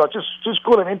own podcast, though. Just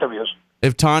good in interviews.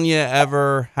 If Tanya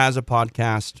ever has a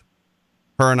podcast,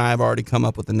 her and I have already come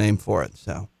up with a name for it,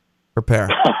 so prepare.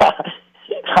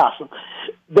 Awesome.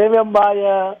 Damian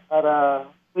Maya at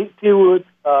Rick Wood,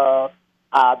 the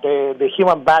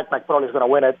human backpack probably is going to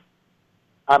win it.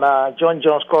 And John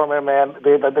Jones Cormier, man,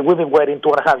 we've been waiting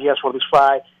 2.5 years for this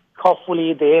fight.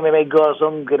 Hopefully the MMA girls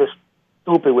don't get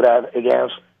stupid with that again.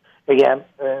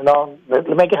 Let's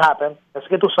make it happen. Let's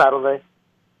get to Saturday.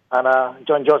 And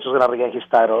John Jones is going to regain his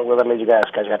title. We'll let you guys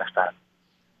catch you next time.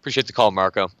 Appreciate the call,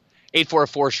 Marco.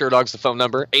 844-SureDog's the phone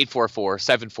number,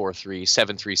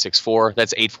 844-743-7364.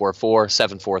 That's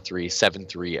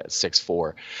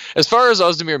 844-743-7364. As far as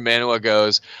Ozdemir Manua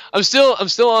goes, I'm still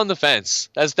on the fence.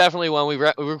 That's definitely one we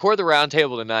record the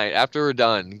roundtable tonight. After we're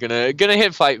done, gonna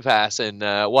hit Fight Pass and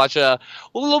watch a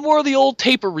little more of the old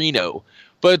Taperino.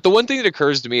 But the one thing that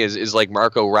occurs to me is like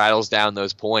Marco rattles down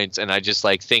those points, and I just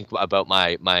like think about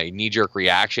my knee-jerk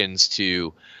reactions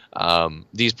to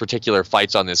these particular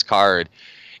fights on this card.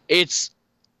 It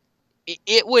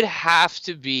would have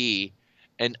to be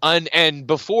and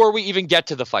before we even get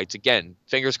to the fights, again,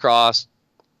 fingers crossed,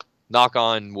 knock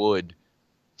on wood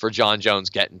for John Jones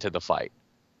getting to the fight.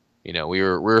 We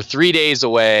were 3 days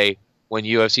away when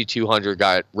UFC 200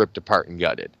 got ripped apart and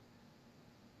gutted.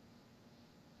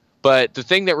 But the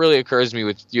thing that really occurs to me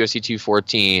with UFC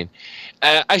 214,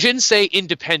 I shouldn't say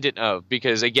independent of,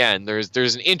 because again,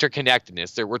 there's an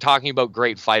interconnectedness. We're talking about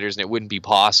great fighters, and it wouldn't be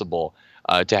possible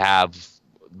to have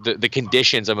the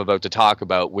conditions I'm about to talk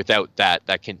about without that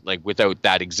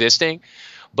existing.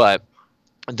 But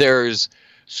there's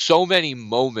so many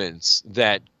moments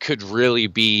that could really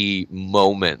be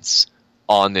moments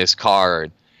on this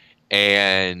card,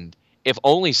 and if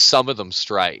only some of them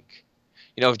strike.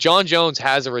 If John Jones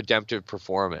has a redemptive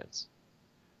performance,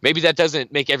 maybe that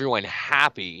doesn't make everyone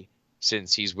happy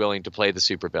since he's willing to play the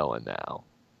supervillain now.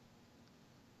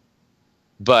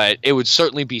 But it would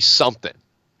certainly be something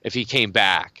if he came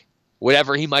back.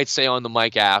 Whatever he might say on the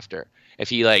mic after, if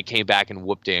he came back and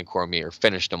whooped Dan Cormier,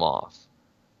 finished him off.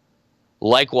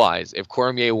 Likewise, if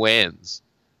Cormier wins,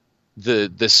 the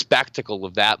spectacle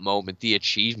of that moment, the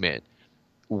achievement,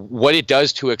 what it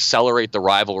does to accelerate the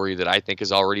rivalry that I think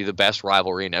is already the best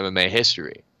rivalry in MMA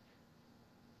history.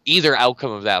 Either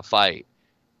outcome of that fight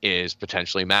is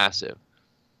potentially massive.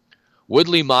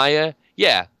 Woodley Maia,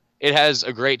 yeah, it has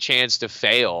a great chance to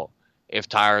fail if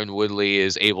Tyron Woodley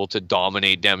is able to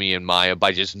dominate Demian Maia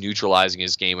by just neutralizing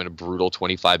his game in a brutal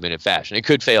 25-minute fashion. It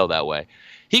could fail that way.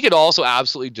 He could also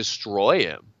absolutely destroy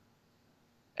him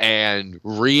and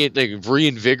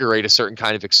reinvigorate a certain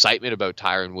kind of excitement about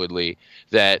Tyron Woodley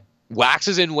that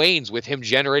waxes and wanes with him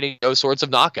generating those sorts of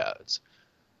knockouts.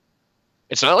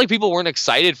 It's not like people weren't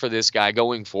excited for this guy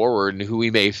going forward and who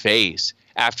he may face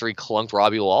after he clunked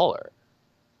Robbie Lawler.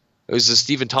 It was the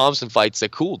Stephen Thompson fights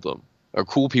that cooled them, or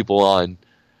cool people on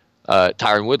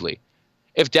Tyron Woodley.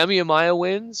 If Demian Maia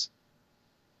wins,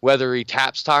 whether he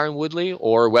taps Tyron Woodley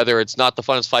or whether it's not the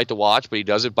funnest fight to watch, but he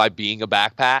does it by being a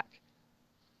backpack,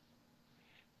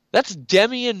 that's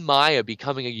Demian Maia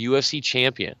becoming a UFC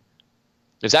champion.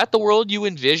 Is that the world you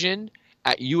envisioned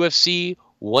at UFC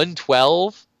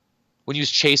 112 when he was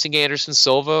chasing Anderson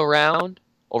Silva around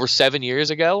over 7 years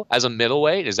ago as a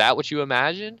middleweight? Is that what you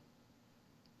imagined?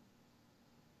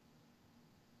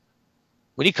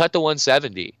 When he cut to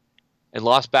 170 and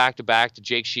lost back-to-back to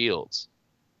Jake Shields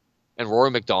and Rory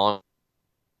McDonald,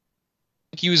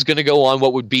 I think he was going to go on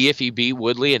what would be, if he beat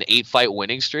Woodley, an 8-fight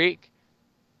winning streak.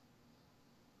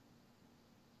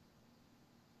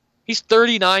 He's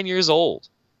 39 years old.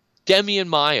 Demian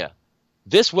Maia.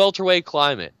 This welterweight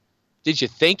climate. Did you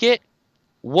think it?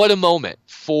 What a moment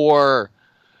for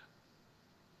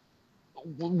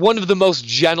one of the most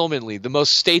gentlemanly, the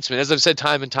most statesman, as I've said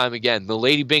time and time again, the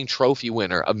Lady Bing Trophy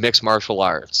winner of mixed martial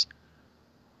arts.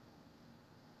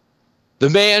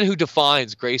 The man who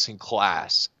defines grace and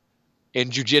class in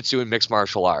jiu-jitsu and mixed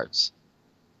martial arts.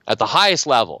 At the highest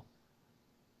level.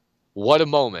 What a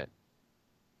moment.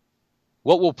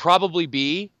 What will probably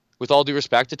be, with all due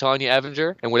respect to Tanya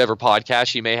Evinger and whatever podcast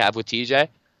she may have with TJ,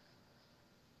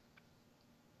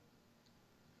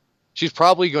 she's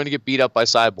probably going to get beat up by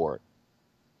Cyborg.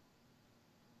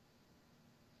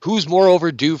 Who's more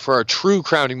overdue for a true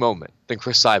crowning moment than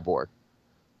Chris Cyborg?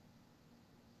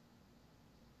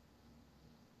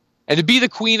 And to be the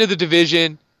queen of the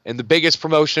division and the biggest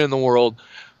promotion in the world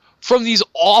from these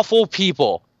awful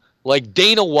people like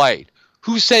Dana White,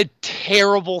 who said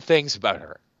terrible things about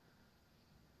her.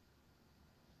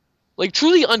 Like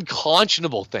truly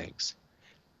unconscionable things.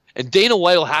 And Dana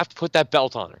White will have to put that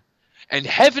belt on her. And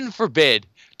heaven forbid,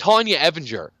 Tanya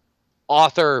Evinger,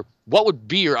 author, what would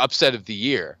be your upset of the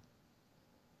year?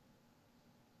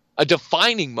 A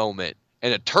defining moment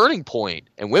and a turning point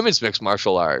in women's mixed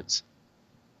martial arts.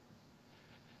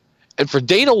 And for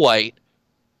Dana White,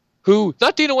 who,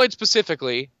 not Dana White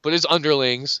specifically, but his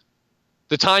underlings,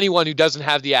 the tiny one who doesn't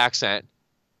have the accent,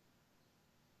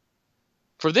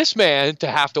 for this man to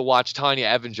have to watch Tanya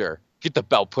Evinger get the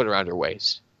belt put around her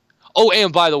waist. Oh,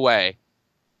 and by the way,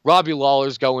 Robbie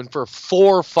Lawler's going for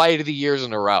 4 fight of the years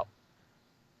in a row.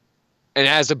 And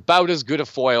has about as good a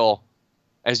foil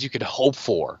as you could hope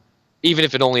for, even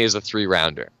if it only is a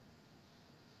 3-rounder.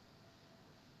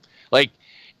 Like,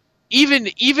 even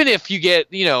if you get,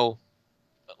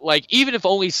 like, even if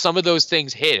only some of those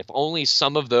things hit, if only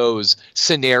some of those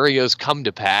scenarios come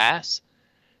to pass,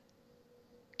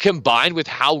 combined with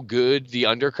how good the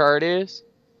undercard is,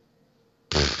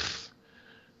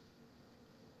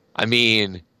 I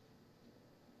mean,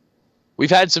 we've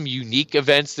had some unique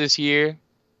events this year.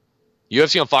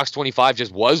 UFC on Fox 25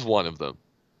 just was one of them.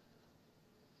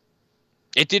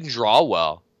 It didn't draw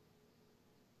well.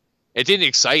 It didn't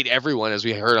excite everyone, as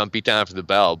we heard on Beatdown After the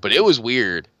Bell, but it was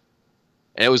weird.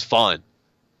 And it was fun.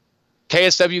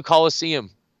 KSW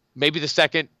Coliseum, maybe the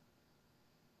second,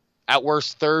 at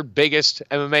worst, third biggest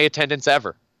MMA attendance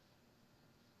ever.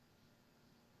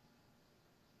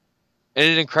 And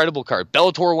an incredible card.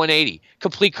 Bellator 180,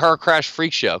 complete car crash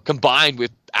freak show, combined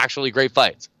with actually great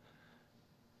fights.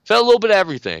 Felt a little bit of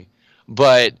everything.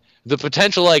 But the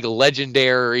potential, like,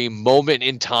 legendary moment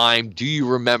in time, do you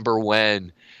remember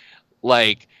when,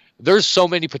 like, there's so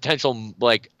many potential,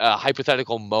 like,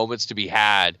 hypothetical moments to be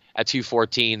had at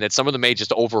 214 that some of them may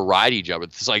just override each other.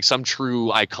 It's like some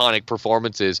true iconic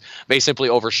performances may simply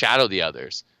overshadow the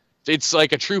others. It's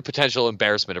like a true potential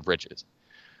embarrassment of riches.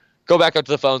 Go back up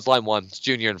to the phones, line 1. It's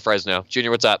Junior in Fresno.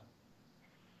 Junior, what's up?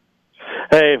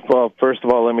 Hey, well, first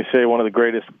of all, let me say one of the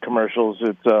greatest commercials,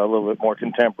 it's a little bit more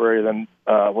contemporary than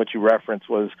what you referenced,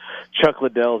 was Chuck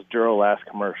Liddell's Duralast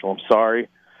commercial. I'm sorry.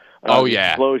 Oh,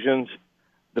 yeah. Explosions.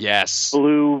 The yes.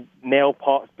 Blue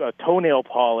toenail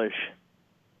polish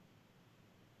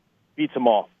beats them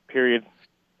all, period.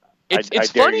 It's I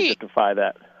dare funny. you to defy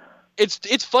that.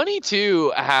 It's funny,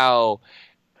 too, how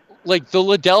like the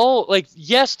Liddell, like,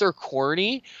 yes, they're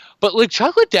corny, but like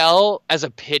Chuck Liddell as a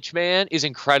pitchman is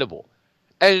incredible.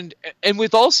 And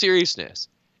with all seriousness,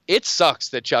 it sucks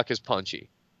that Chuck is punchy.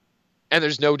 And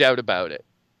there's no doubt about it.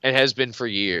 And has been for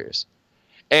years.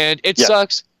 And it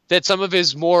sucks that some of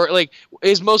his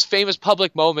his most famous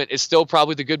public moment is still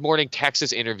probably the Good Morning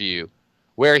Texas interview,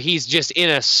 where he's just in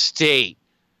a state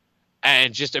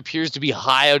and just appears to be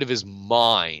high out of his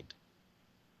mind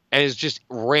and is just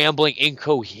rambling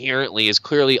incoherently, is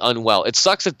clearly unwell. It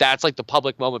sucks that that's like the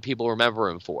public moment people remember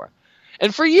him for.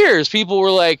 And for years, people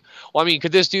were like, well, I mean,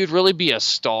 could this dude really be a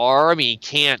star? I mean, he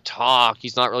can't talk.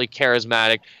 He's not really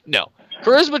charismatic. No.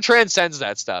 Charisma transcends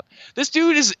that stuff. This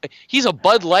dude he's a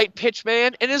Bud Light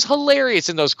pitchman and is hilarious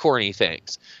in those corny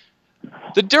things.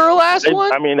 The Duralast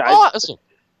one? I mean, awesome.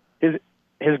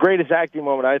 His greatest acting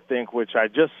moment, I think, which I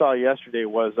just saw yesterday,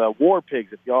 was War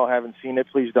Pigs. If y'all haven't seen it,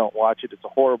 please don't watch it. It's a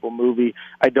horrible movie.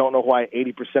 I don't know why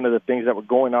 80% of the things that were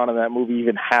going on in that movie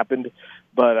even happened,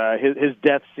 but his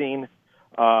death scene,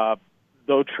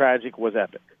 though tragic, was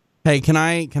epic. Hey, can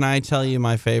I tell you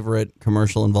my favorite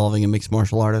commercial involving a mixed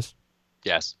martial artist?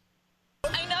 Yes.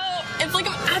 I know. It's like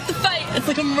I'm at the fight. It's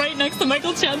like I'm right next to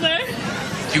Michael Chandler.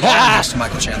 You are next to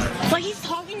Michael Chandler. Like he's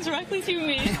talking directly to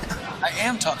me. I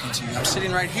am talking to you. I'm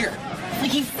sitting right here.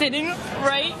 Like he's sitting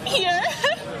right here.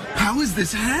 How is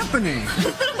this happening?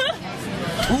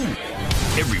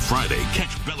 Every Friday, catch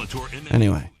Bellator in the...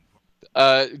 Anyway.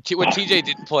 What TJ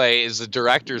didn't play is the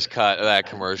director's cut of that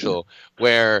commercial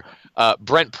where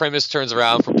Brent Primus turns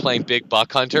around from playing Big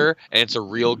Buck Hunter, and it's a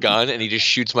real gun, and he just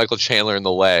shoots Michael Chandler in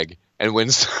the leg and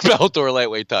wins the Bellator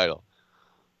lightweight title.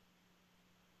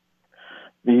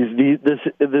 This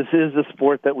is the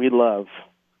sport that we love.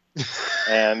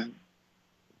 And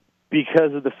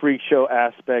because of the freak show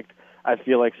aspect, I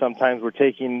feel like sometimes we're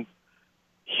taking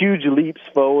huge leaps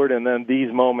forward, and then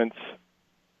these moments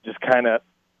just kind of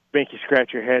make you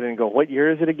scratch your head and go, what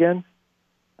year is it again?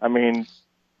 I mean,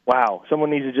 wow. Someone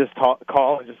needs to just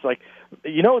call and just like,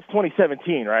 it's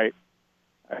 2017, right?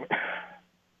 I mean,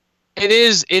 It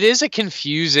is a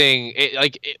confusing,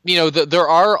 there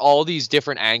are all these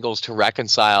different angles to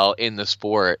reconcile in the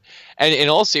sport. And in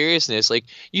all seriousness, like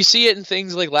you see it in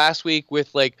things like last week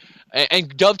with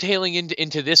and dovetailing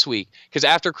into this week, because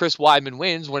after Chris Weidman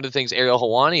wins, one of the things Ariel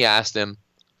Helwani asked him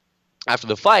after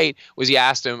the fight was he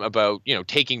asked him about,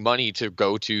 taking money to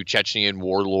go to Chechnyan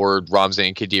warlord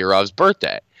Ramzan Kadyrov's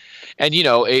birthday. And,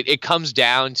 it comes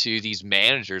down to these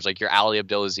managers like your Ali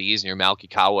Abdelaziz and your Malky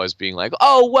Kawas being like,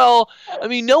 oh, well, I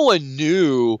mean, no one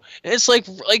knew. And it's like,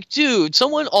 dude,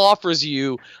 someone offers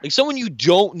you, like someone you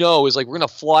don't know is like, we're going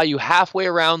to fly you halfway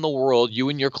around the world, you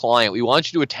and your client. We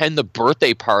want you to attend the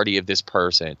birthday party of this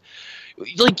person.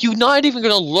 Like, you're not even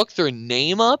going to look their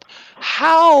name up?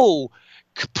 How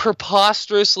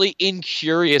preposterously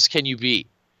incurious can you be?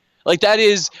 Like, that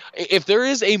is, if there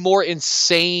is a more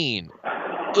insane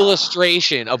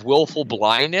illustration of willful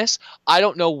blindness, I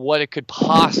don't know what it could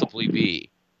possibly be.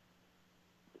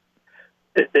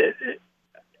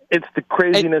 It's the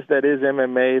craziness that is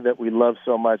MMA that we love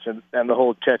so much, and the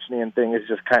whole Chechnyan thing is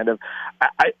just kind of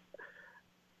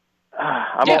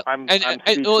I'm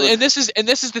this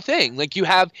is the thing. Like you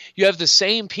have the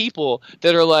same people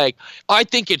that are like, I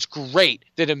think it's great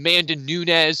that Amanda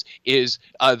Nunes is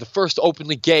the first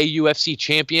openly gay UFC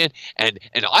champion, and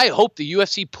I hope the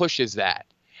UFC pushes that.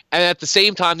 And at the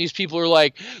same time, these people are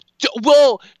like,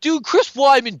 well, dude, Chris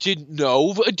Weidman didn't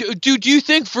know. Do you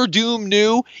think Verdum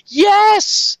knew?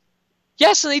 Yes,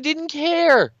 and they didn't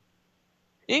care.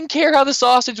 They didn't care how the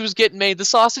sausage was getting made. The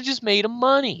sausage is made of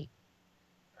money.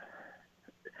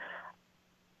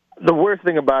 The worst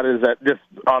thing about it is that just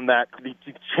on that the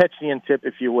Chechnyan tip,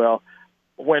 if you will,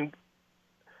 when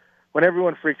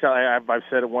everyone freaks out, I've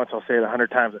said it once, I'll say it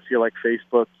 100 times. I feel like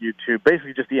Facebook, YouTube,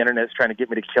 basically just the internet's trying to get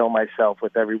me to kill myself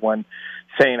with everyone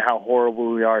saying how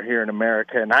horrible we are here in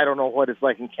America. And I don't know what it's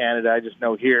like in Canada. I just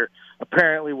know here,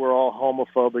 apparently we're all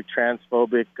homophobic,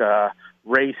 transphobic,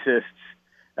 racists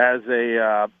as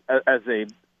a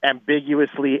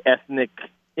ambiguously ethnic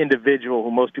individual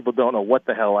who most people don't know what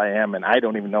the hell I am, and I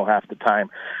don't even know half the time.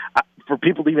 For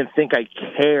people to even think I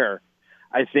care,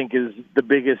 I think is the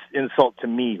biggest insult to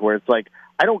me, where it's like,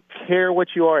 I don't care what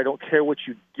you are, I don't care what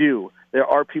you do. There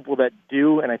are people that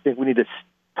do, and I think we need to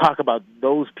talk about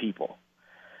those people.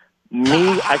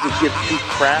 Me, I could give two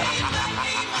craps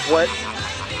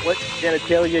what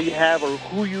genitalia you have or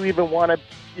who you even want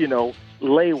to,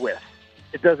 lay with.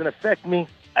 It doesn't affect me.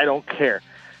 I don't care.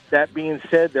 That being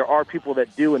said, there are people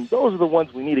that do, and those are the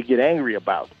ones we need to get angry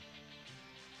about.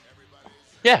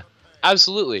 Yeah,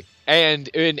 absolutely. And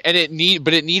it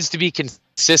needs to be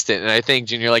consistent. And I think,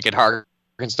 Junior, like it harkens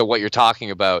to what you're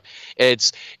talking about.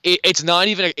 It's not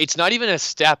even a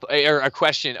step or a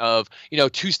question of, you know,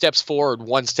 2 steps forward,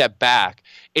 1 step back.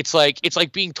 It's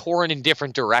like being torn in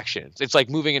different directions. It's like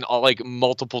moving in all like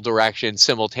multiple directions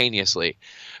simultaneously,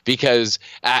 because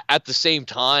at the same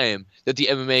time that the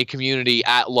MMA community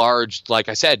at large, like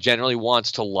I said, generally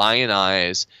wants to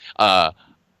lionize an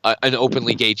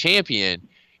openly gay champion,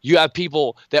 you have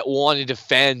people that want to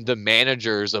defend the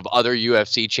managers of other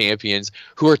UFC champions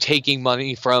who are taking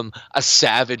money from a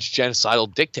savage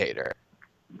genocidal dictator.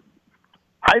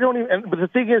 I don't even. But the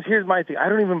thing is, here's my thing. I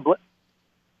don't even.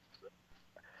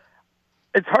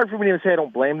 It's hard for me to say I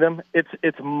don't blame them.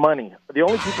 It's money. The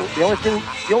only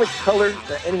color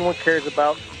that anyone cares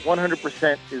about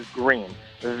 100% is green.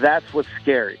 That's what's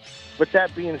scary. But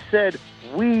that being said,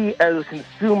 we as a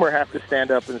consumer have to stand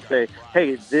up and say,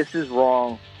 hey, this is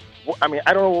wrong. I mean,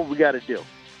 I don't know what we got to do.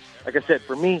 Like I said,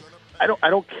 for me, I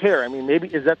don't care. I mean, maybe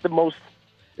is that the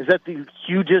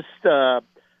hugest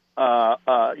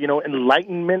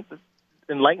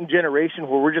enlightened generation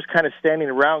where we're just kind of standing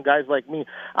around, guys like me.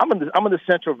 I'm in the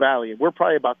Central Valley. We're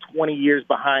probably about 20 years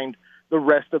behind the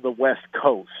rest of the West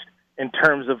Coast in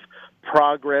terms of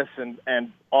progress and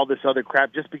all this other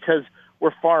crap, just because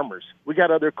we're farmers. We got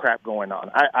other crap going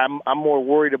on. I'm more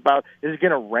worried about, is it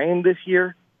going to rain this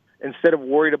year, instead of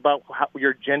worried about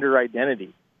your gender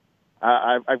identity.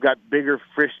 I've got bigger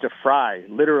fish to fry.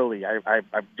 Literally,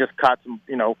 I've just caught some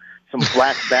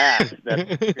black bass.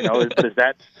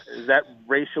 That is that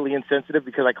racially insensitive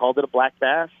because I called it a black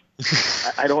bass?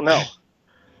 I don't know.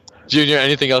 Junior,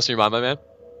 anything else in your mind, my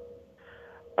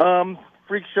man?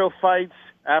 Freak show fights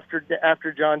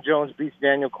after John Jones beats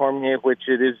Daniel Cormier, which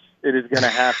it is going to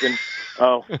happen.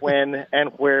 When and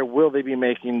where will they be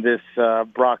making this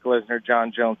Brock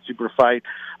Lesnar-John Jones super fight?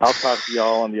 I'll talk to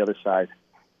y'all on the other side.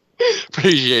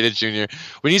 Appreciate it, Junior.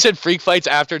 When you said freak fights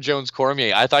after Jones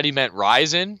Cormier, I thought he meant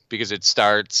Ryzen because it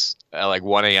starts at like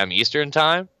 1 a.m. Eastern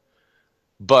time.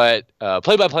 But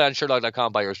play-by-play on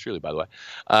Sherdog.com by yours truly, by the way.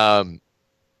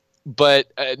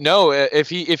 No, if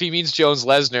he means Jones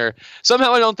Lesnar,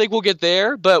 somehow I don't think we'll get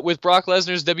there. But with Brock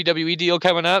Lesnar's WWE deal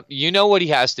coming up, you know what he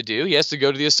has to do. He has to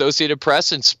go to the Associated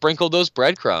Press and sprinkle those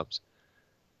breadcrumbs.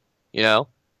 You know?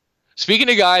 Speaking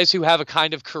of guys who have a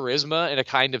kind of charisma and a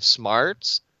kind of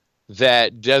smarts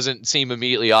that doesn't seem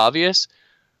immediately obvious,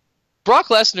 Brock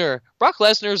Lesnar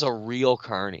is a real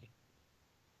carny.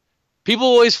 People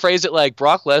always phrase it like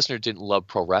Brock Lesnar didn't love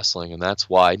pro wrestling, and that's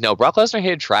why. No, Brock Lesnar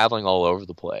hated traveling all over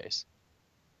the place.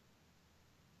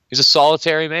 He's a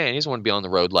solitary man. He doesn't want to be on the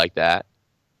road like that.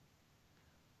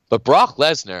 But Brock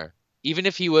Lesnar, even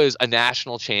if he was a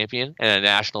national champion and a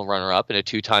national runner-up and a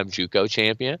 2-time JUCO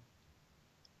champion,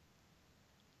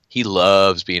 he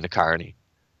loves being a carny.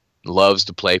 Loves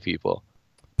to play people.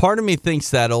 Part of me thinks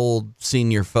that old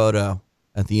senior photo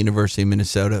at the University of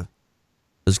Minnesota,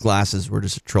 those glasses were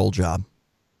just a troll job.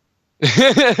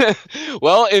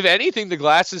 Well, if anything, the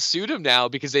glasses suit him now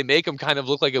because they make him kind of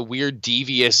look like a weird,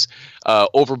 devious,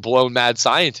 overblown mad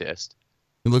scientist.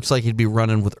 He looks like he'd be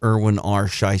running with Erwin R.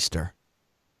 Shyster.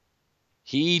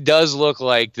 He does look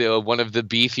like one of the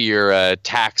beefier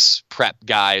tax prep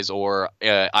guys or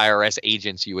IRS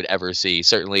agents you would ever see,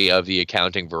 certainly of the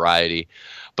accounting variety.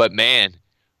 But man,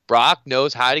 Brock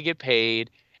knows how to get paid.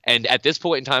 And at this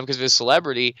point in time, because of his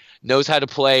celebrity, knows how to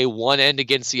play one end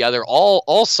against the other,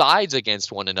 all sides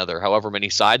against one another, however many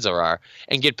sides there are,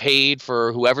 and get paid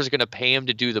for whoever's going to pay him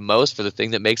to do the most for the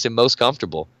thing that makes him most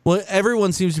comfortable. Well,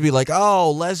 everyone seems to be like,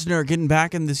 oh, Lesnar getting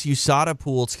back in this USADA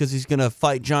pool. It's because he's going to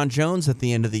fight John Jones at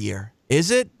the end of the year.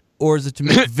 Is it? Or is it to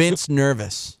make Vince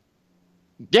nervous?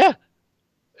 Yeah.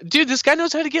 Dude, this guy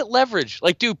knows how to get leverage.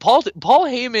 Like, dude, Paul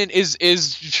Heyman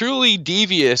is truly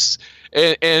devious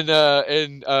in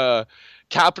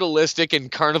capitalistic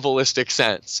and carnivalistic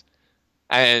sense,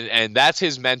 and that's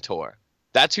his mentor.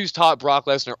 That's who's taught Brock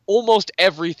Lesnar almost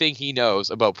everything he knows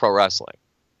about pro wrestling.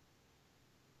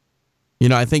 You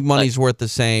know, I think money's worth the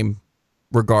same,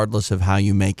 regardless of how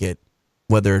you make it,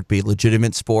 whether it be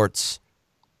legitimate sports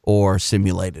or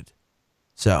simulated.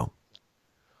 So.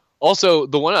 Also,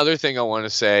 the one other thing I want to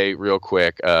say real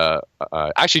quick, I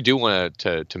actually do want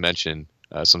to mention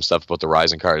some stuff about the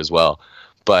Ryzen card as well.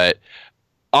 But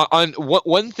on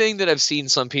one thing that I've seen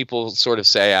some people sort of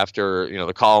say after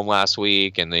the column last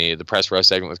week and the press rush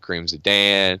segment with Kareem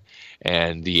Zidane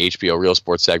and the HBO Real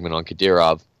Sports segment on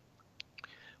Kadyrov,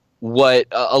 what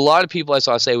a lot of people I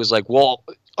saw say was like, well,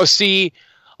 see,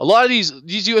 a lot of these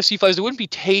UFC fighters, they wouldn't be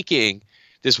taking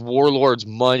this warlord's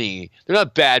money. They're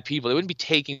not bad people. They wouldn't be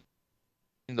taking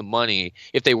the money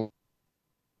if they were.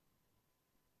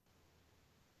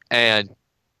 And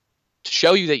to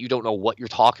show you that you don't know what you're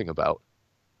talking about,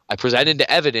 I presented the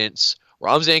evidence,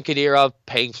 Ramzan Kadyrov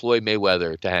paying Floyd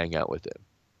Mayweather to hang out with him.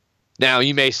 Now,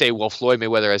 you may say, well, Floyd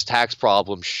Mayweather has tax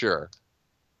problems, sure.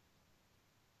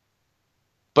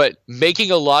 But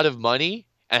making a lot of money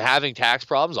and having tax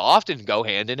problems often go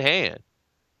hand in hand.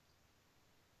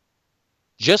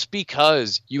 Just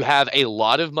because you have a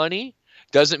lot of money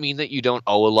doesn't mean that you don't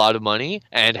owe a lot of money.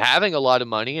 And having a lot of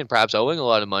money and perhaps owing a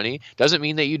lot of money doesn't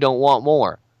mean that you don't want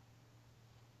more.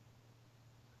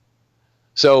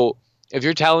 So if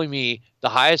you're telling me the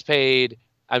highest paid,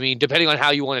 I mean, depending on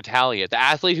how you want to tally it, the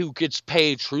athlete who gets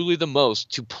paid truly the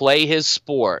most to play his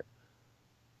sport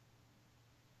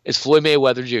is Floyd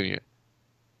Mayweather Jr.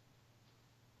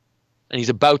 And he's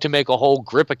about to make a whole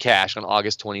grip of cash on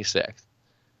August 26th.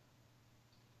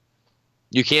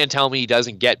 You can't tell me he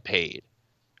doesn't get paid,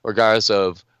 regardless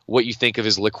of what you think of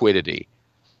his liquidity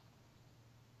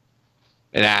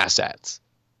and assets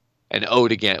and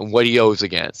what he owes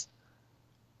against.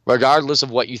 Regardless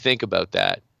of what you think about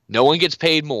that, no one gets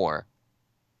paid more.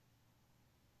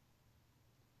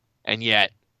 And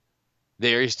yet,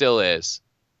 there he still is,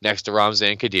 next to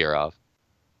Ramzan Kadyrov.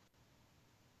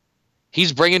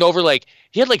 He's bringing over,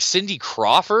 he had Cindy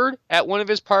Crawford at one of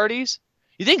his parties.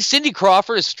 You think Cindy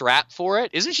Crawford is strapped for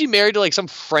it? Isn't she married to some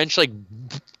French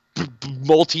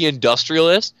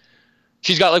multi-industrialist?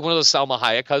 She's got one of those Salma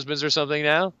Hayek husbands or something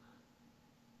now.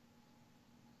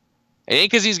 It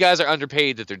ain't because these guys are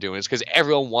underpaid that they're doing it. It's because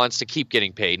everyone wants to keep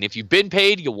getting paid. And if you've been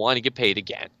paid, you'll want to get paid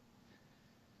again.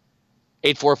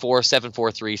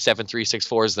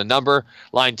 844-743-7364 is the number.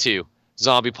 Line 2,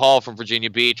 Zombie Paul from Virginia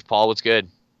Beach. Paul, what's good?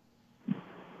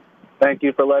 Thank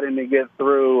you for letting me get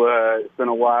through. It's been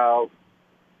a while.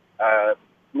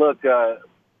 Look, I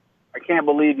can't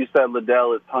believe you said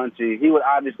Liddell is punchy. He would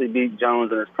obviously beat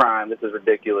Jones in his prime. This is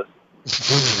ridiculous.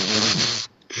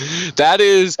 That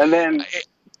is... And then...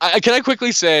 Can I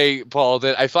quickly say, Paul,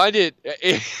 that I find it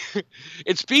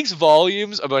speaks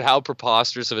volumes about how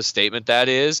preposterous of a statement that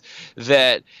is,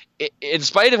 that in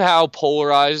spite of how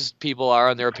polarized people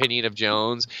are on their opinion of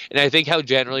Jones, and I think how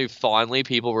generally fondly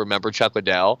people remember Chuck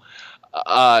Liddell,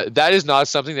 that is not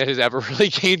something that has ever really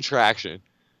gained traction.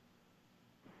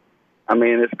 I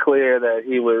mean, it's clear that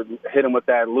he would hit him with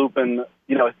that looping.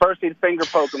 First he'd finger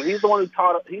poke him. He's the one who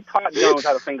taught Jones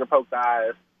how to finger poke the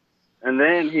eyes. And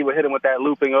then he would hit him with that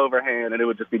looping overhand, and it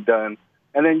would just be done.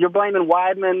 And then you're blaming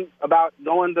Weidman about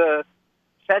going to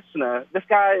Chechnya. This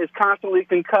guy is constantly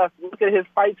concussed. Look at his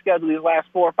fight schedule these last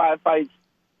 4 or 5 fights.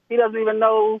 He doesn't even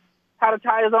know how to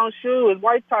tie his own shoe. His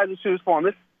wife ties his shoes for him.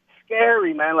 It's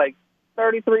scary, man.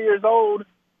 33 years old.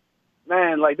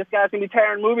 Man, this guy's going to be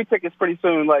tearing movie tickets pretty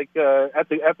soon, at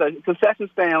the concession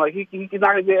stand. He's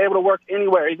not going to be able to work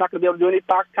anywhere. He's not going to be able to do any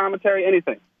Fox commentary,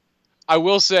 anything. I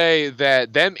will say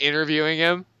that them interviewing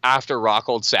him after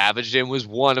Rockhold savaged him was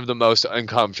one of the most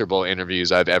uncomfortable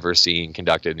interviews I've ever seen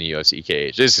conducted in the UFC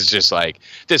cage. This is just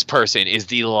this person is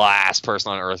the last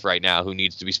person on earth right now who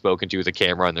needs to be spoken to with a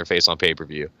camera on their face on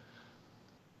pay-per-view.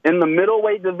 In the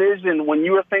middleweight division, when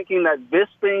you were thinking that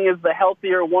Bisping is the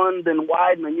healthier one than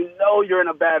Weidman, you're in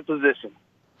a bad position.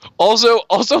 Also,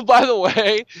 by the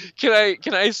way,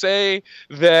 can I say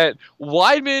that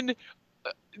Weidman...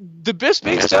 The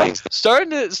Bisping stuff,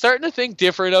 starting to think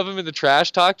different of him in the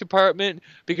trash talk department,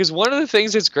 because one of the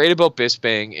things that's great about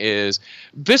Bisping is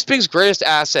Bisping's greatest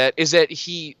asset is that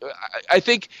I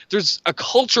think there's a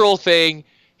cultural thing,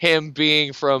 him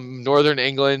being from Northern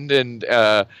England and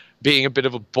being a bit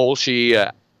of a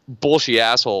bullshit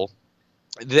asshole,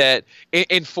 that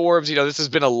informs, this has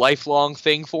been a lifelong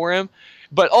thing for him.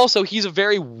 But also he's a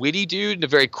very witty dude and a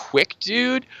very quick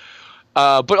dude.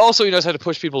 But also he knows how to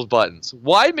push people's buttons.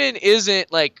 Weidman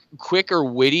isn't quick or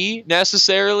witty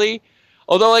necessarily,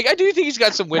 although I do think he's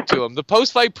got some wit to him. The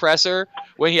post-fight presser,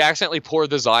 when he accidentally poured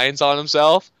the Zions on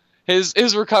himself,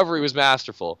 his recovery was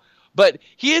masterful. But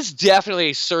he is definitely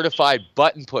a certified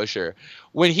button pusher.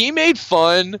 When he made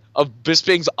fun of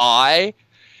Bisping's eye,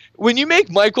 when you make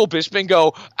Michael Bisping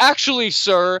go, actually,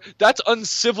 sir, that's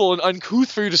uncivil and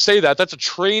uncouth for you to say that. That's a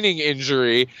training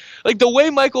injury. The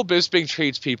way Michael Bisping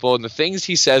treats people and the things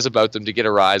he says about them to get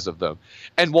a rise of them.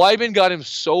 And Weidman got him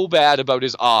so bad about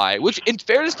his eye, which, in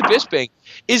fairness to Bisping,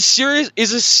 is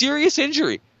a serious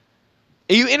injury.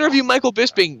 And you interview Michael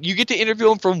Bisping, you get to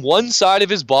interview him from one side of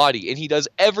his body, and he does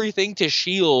everything to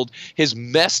shield his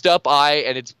messed up eye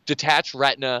and its detached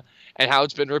retina and how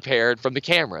it's been repaired from the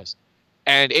cameras.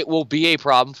 And it will be a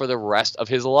problem for the rest of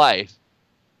his life.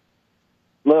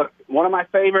 Look, one of my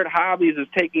favorite hobbies is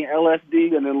taking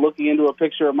LSD and then looking into a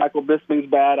picture of Michael Bisping's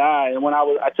bad eye. And when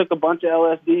I took a bunch of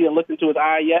LSD and looked into his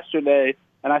eye yesterday,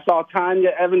 and I saw Tanya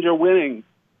Evinger winning.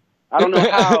 I don't know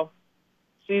how.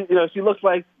 She looks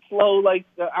like slow. Like,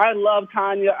 I love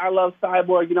Tanya. I love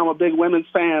Cyborg. You know, I'm a big women's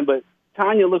fan, but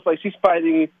Tanya looks like she's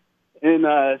fighting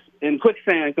in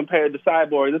quicksand compared to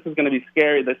Cyborg. This is going to be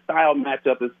scary. The style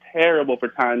matchup is terrible for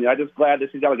Tanya. I'm just glad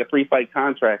that she's got like a 3-fight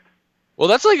contract. Well,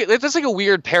 that's like a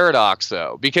weird paradox,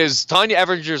 though, because Tanya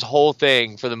Evinger's whole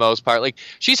thing, for the most part, like,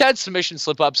 she's had submission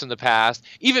slip-ups in the past,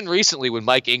 even recently when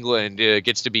Mike England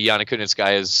gets to be Yana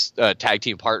Kunitskaya's tag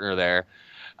team partner there.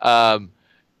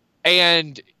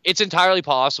 And it's entirely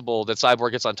possible that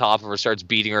Cyborg gets on top of her, starts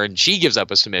beating her, and she gives up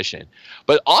a submission.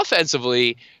 But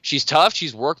offensively, she's tough,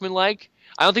 she's workmanlike.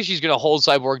 I don't think she's going to hold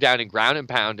Cyborg down and ground and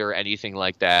pound her or anything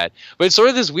like that. But it's sort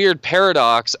of this weird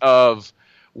paradox of,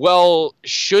 well,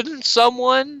 shouldn't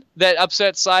someone that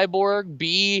upsets Cyborg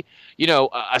be, you know,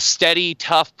 a steady,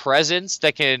 tough presence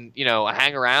that can, you know,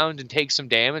 hang around and take some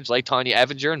damage like Tanya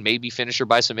Evinger and maybe finish her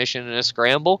by submission in a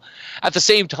scramble? At the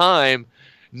same time,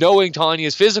 knowing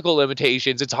Tanya's physical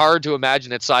limitations, it's hard to imagine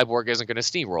that Cyborg isn't going to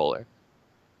steamroll her.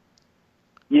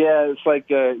 Yeah, it's like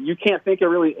you can't think of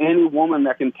really any woman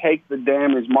that can take the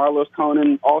damage. Marlos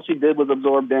Conan, all she did was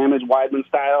absorb damage, Weidman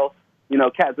style. You know,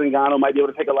 Kat Zingano might be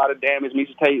able to take a lot of damage.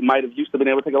 Misha Tate might have used to been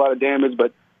able to take a lot of damage,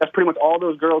 but that's pretty much all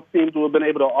those girls seem to have been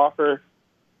able to offer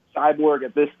Cyborg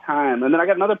at this time. And then I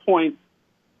got another point.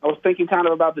 I was thinking kind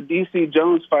of about the DC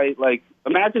Jones fight. Like,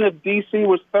 imagine if DC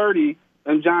was 30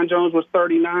 and John Jones was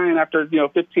 39 after,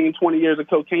 15, 20 years of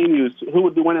cocaine use. Who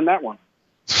would be winning that one?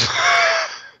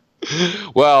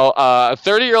 Well,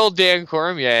 30-year-old Dan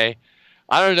Cormier,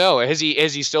 I don't know. Is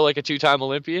he still like a 2-time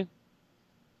Olympian?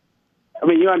 I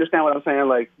mean, you understand what I'm saying?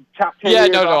 Like, top 10 years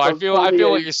I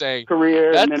feel what you're saying.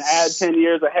 Career, and then add 10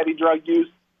 years of heavy drug use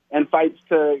and fights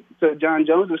to John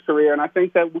Jones's career. And I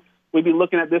think that we'd be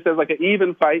looking at this as like an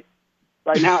even fight.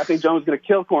 Right now, I think Jones is going to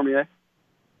kill Cormier.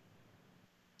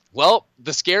 Well,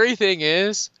 the scary thing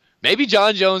is, maybe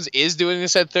John Jones is doing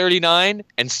this at 39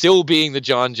 and still being the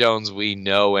John Jones we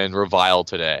know and revile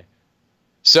today.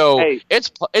 So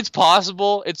it's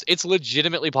possible. It's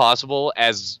legitimately possible.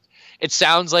 As it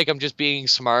sounds like I'm just being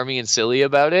smarmy and silly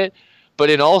about it, but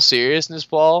in all seriousness,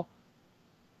 Paul,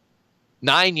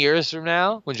 9 years from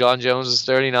now, when John Jones is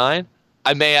 39,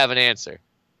 I may have an answer,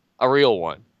 a real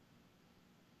one.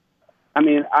 I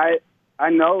mean, I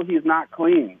know he's not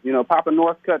clean. Papa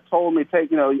Northcutt told me,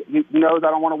 he knows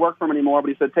I don't want to work for him anymore, but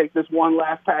he said, take this one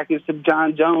last package to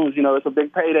John Jones. It's a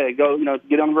big payday. Go,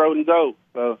 get on the road and go.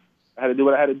 So I had to do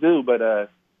what I had to do. But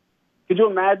could you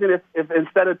imagine if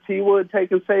instead of T. Wood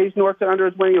taking Sage Northcutt under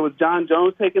his wing, it was John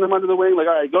Jones taking him under the wing? Like,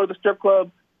 all right, go to the strip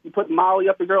club, you put Molly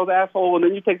up the girl's asshole, and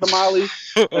then you take the Molly,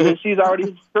 and then she's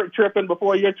already tripping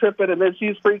before you're tripping, and then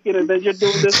she's freaking, and then you're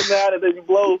doing this and that, and then you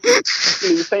blow, you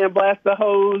sandblast the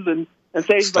hose, and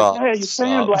Sage's like, hey, you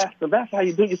sandblast them. That's how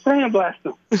you do. You sandblast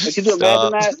them. Like, could you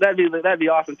imagine that? That'd be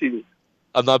awesome TV.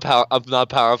 I'm not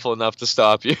powerful enough to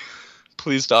stop you.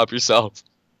 Please stop yourself.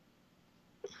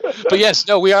 But yes,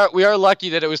 no, we are lucky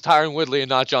that it was Tyron Woodley and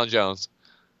not John Jones.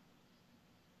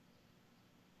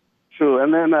 True,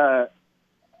 and then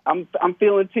I'm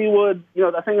feeling T. Wood.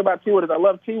 The thing about T. Wood is I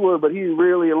love T. Wood, but he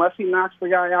really, unless he knocks the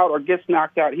guy out or gets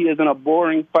knocked out, he is in a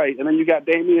boring fight. And then you got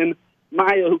Damian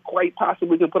Maia, who quite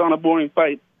possibly can put on a boring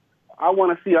fight. I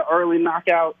want to see an early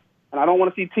knockout, and I don't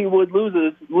want to see T. Wood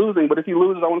losing. But if he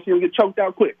loses, I want to see him get choked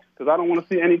out quick because I don't want to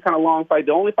see any kind of long fight.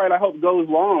 The only fight I hope goes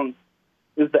long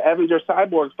is the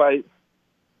Evinger-Cyborg fight,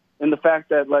 and the fact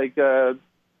that,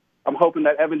 I'm hoping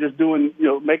that Evinger's doing,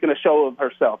 making a show of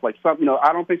herself. Like,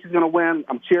 I don't think she's going to win.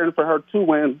 I'm cheering for her to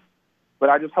win, but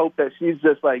I just hope that she's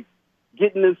just,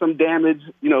 getting in some damage,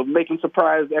 making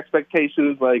surprise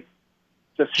expectations,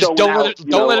 just showing out.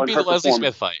 Don't let it be the Leslie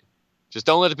Smith fight. Just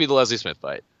don't let it be the Leslie Smith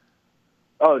fight.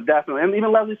 Oh, definitely. And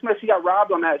even Leslie Smith, she got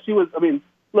robbed on that.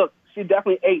 Look, she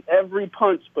definitely ate every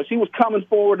punch, but she was coming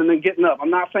forward and then getting up. I'm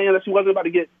not saying that she wasn't about to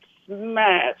get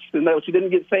smashed and that she didn't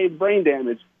get saved brain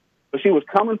damage, but she was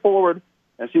coming forward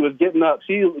and she was getting up.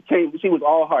 She was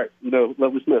all heart,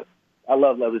 Leslie Smith. I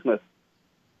love Leslie Smith.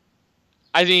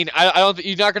 I mean, I don't.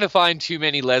 You're not going to find too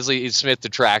many Leslie Smith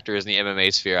detractors in the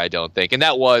MMA sphere, I don't think. And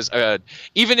that was,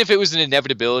 even if it was an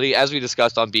inevitability, as we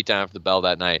discussed on Beatdown After the Bell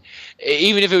that night,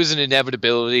 even if it was an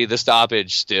inevitability, the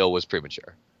stoppage still was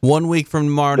premature. 1 week from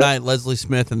tomorrow night, Leslie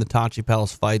Smith in the Tachi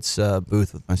Palace Fights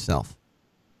booth with myself.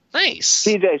 Nice.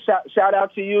 TJ, shout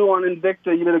out to you on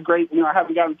Invicta. You did a great, I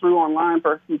haven't gotten through online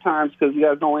for a few times because you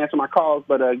guys don't answer my calls,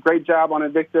 but a great job on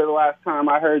Invicta the last time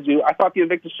I heard you. I thought the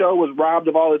Invicta show was robbed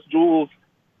of all its jewels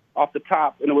off the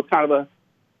top, and it was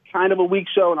kind of a weak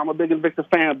show, and I'm a big Invicta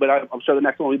fan, but I'm sure the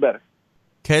next one will be better.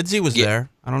 Kedzie was there.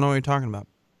 I don't know what you're talking about.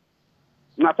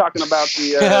 I'm not talking about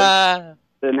the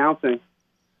announcing.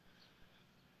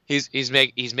 He's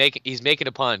making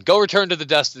a pun. Go return to the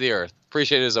dust of the earth.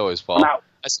 Appreciate it as always, Paul. No.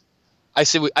 I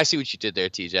see what you did there,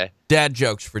 TJ. Dad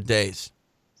jokes for days.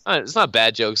 It's not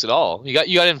bad jokes at all. You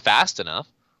got in fast enough.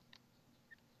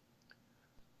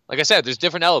 Like I said, there's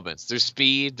different elements. There's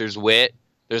speed. There's wit.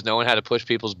 There's knowing how to push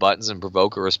people's buttons and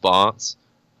provoke a response.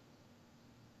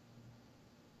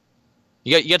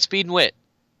 You got speed and wit.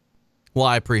 Well,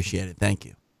 I appreciate it. Thank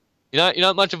you. You're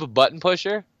not much of a button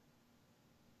pusher.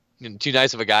 You're too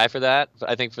nice of a guy for that,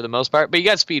 I think, for the most part. But you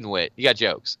got speed and wit. You got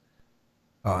jokes.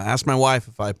 Oh, ask my wife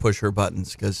if I push her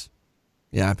buttons, because,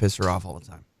 yeah, I piss her off all the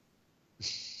time.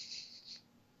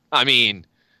 I mean,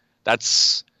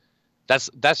 that's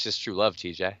just true love,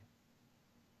 TJ.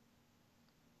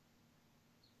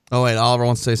 Oh, wait, Oliver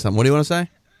wants to say something. What do you want to say?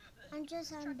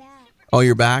 I'm back. Oh,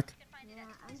 you're back? Yeah,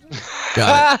 I'm just...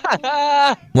 Got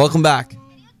it. Welcome back.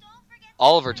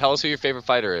 Oliver, tell us who your favorite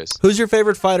fighter is. Who's your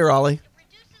favorite fighter, Ollie?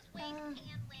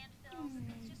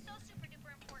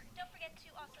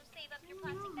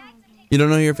 You don't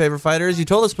know who your favorite fighter is? You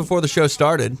told us before the show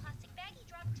started.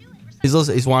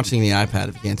 He's watching the iPad,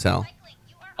 if you can't tell.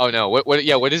 Oh, no.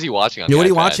 What is he watching on Yeah, the what are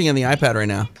you iPad? watching on the iPad right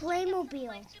now?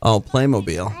 Playmobil. Oh,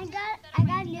 Playmobil. I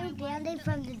got a new Band-Aid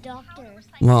from the doctors.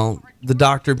 Well, the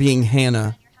doctor being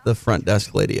Hannah, the front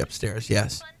desk lady upstairs,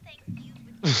 yes.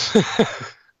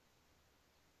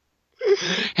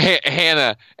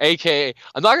 Hannah, a.k.a.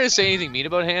 I'm not going to say anything mean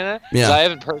about Hannah, because Yeah. I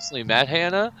haven't personally met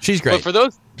Hannah. She's great. But for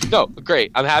those... No,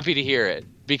 great. I'm happy to hear it,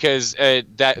 because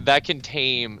that can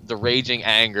tame the raging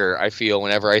anger I feel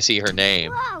whenever I see her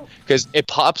name. Because it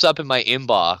pops up in my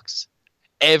inbox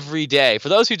every day. For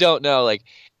those who don't know, like,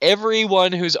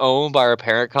 everyone who's owned by our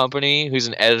parent company, who's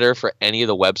an editor for any of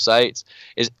the websites,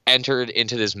 is entered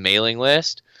into this mailing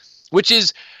list, which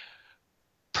is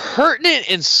pertinent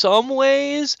in some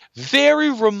ways,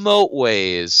 very remote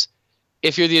ways,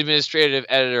 if you're the administrative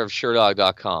editor of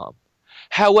SureDog.com.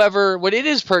 However, what it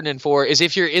is pertinent for is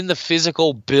if you're in the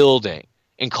physical building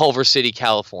in Culver City,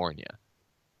 California.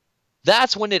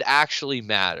 That's when it actually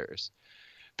matters.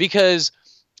 Because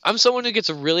I'm someone who gets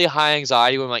a really high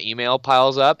anxiety when my email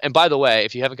piles up. And by the way,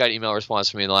 if you haven't got an email response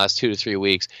from me in the last 2 to 3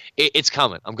 weeks, it's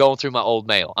coming. I'm going through my old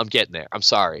mail. I'm getting there. I'm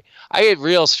sorry. I get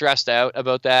real stressed out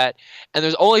about that. And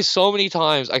there's only so many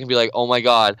times I can be like, oh my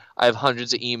God, I have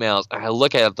hundreds of emails. And I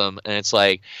look at them and it's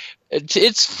like,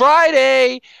 it's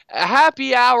Friday, a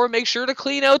happy hour, make sure to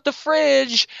clean out the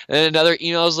fridge. And then another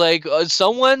email is like,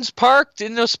 someone's parked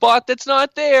in a spot that's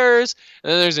not theirs. And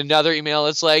then there's another email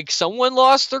that's like, someone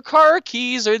lost their car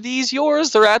keys. Are these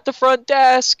yours? They're at the front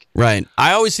desk. Right.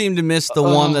 I always seem to miss the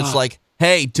one that's like,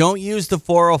 hey, don't use the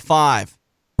 405.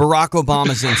 Barack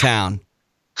Obama's in town.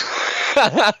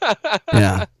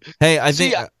 Yeah. Hey, I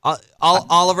think,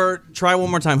 Oliver, try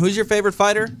one more time. Who's your favorite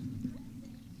fighter?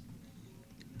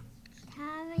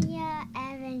 Tanya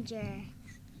Avenger.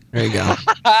 There you go.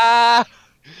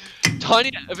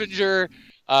 Tanya Avenger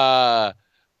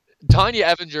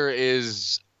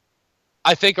is,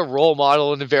 I think, a role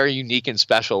model in a very unique and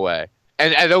special way.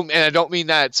 And I don't mean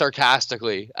that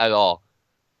sarcastically at all.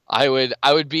 I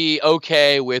would be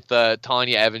okay with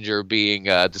Tanya Avenger being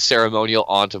the ceremonial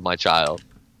aunt of my child.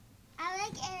 I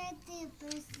like Eric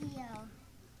DiPercio.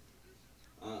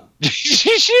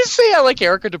 Did you say I like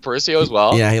Erica DiPercio as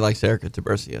well? Yeah, he likes Erica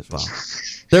DiPercio as well.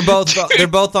 They're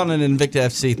both on an Invicta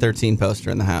FC 13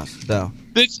 poster in the house. So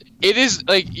it is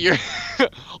like you're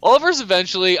Oliver's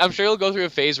eventually. I'm sure he'll go through a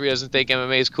phase where he doesn't think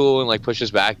MMA is cool and like pushes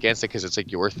back against it because it's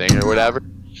like your thing or whatever.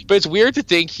 But it's weird to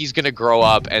think he's gonna grow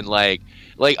up and like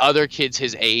other kids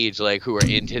his age, like who are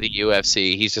into the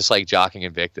UFC, he's just like jocking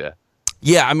Invicta.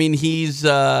 Yeah, I mean he's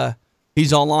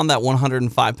all on that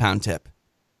 105-pound tip.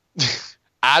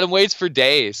 Adam waits for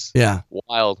days. Yeah,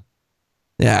 wild.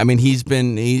 Yeah, I mean he's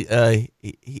been who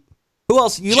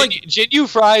else you like? Jinyu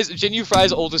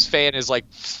Fry's oldest fan is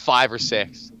like 5 or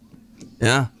 6.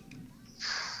 Yeah.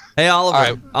 Hey Oliver, All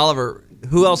right. Oliver,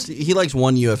 who else? He likes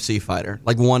one UFC fighter,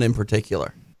 like one in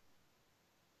particular.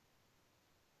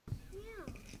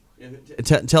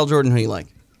 Tell Jordan who you like.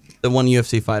 The one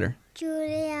UFC fighter.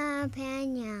 Julia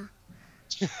Pena.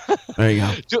 There you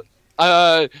go.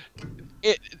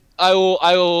 I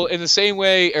will in the same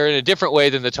way or in a different way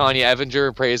than the Tanya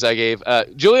Avenger praise I gave.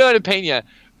 Juliana Pena,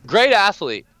 great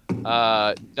athlete.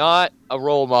 Not a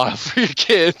role model for your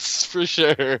kids for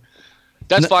sure.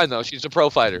 That's fine though. She's a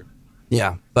pro fighter.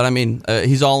 Yeah, but I mean,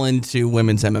 he's all into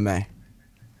women's MMA.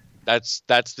 That's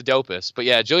the dopest. But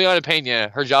yeah, Juliana Pena,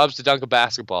 her job's to dunk a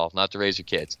basketball, not to raise your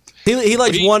kids. He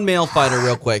likes one male fighter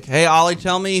real quick. Hey, Ollie,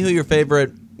 tell me who your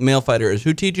favorite male fighter is.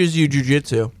 Who teaches you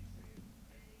jiu-jitsu?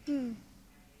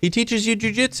 He teaches you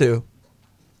jiu-jitsu.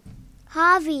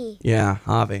 Javi. Yeah,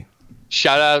 Javi.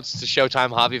 Shout outs to Showtime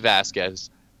Javi Vasquez,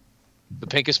 the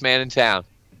pinkest man in town.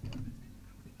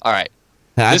 All right.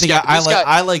 I think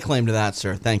I lay claim to that,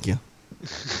 sir. Thank you.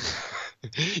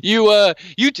 You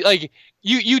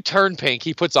turn pink.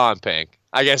 He puts on pink.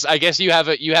 I guess you have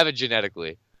it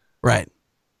genetically. Right.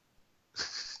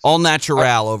 All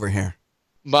natural over here.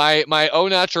 My au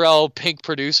naturel pink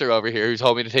producer over here who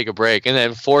told me to take a break and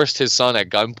then forced his son at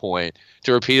gunpoint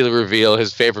to repeatedly reveal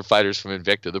his favorite fighters from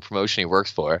Invicta, the promotion he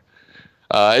works for.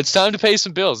 It's time to pay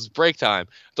some bills. It's break time.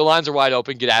 The lines are wide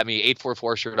open. Get at me.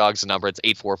 844-SureDog's the number. It's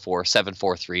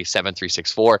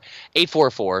 844-743-7364.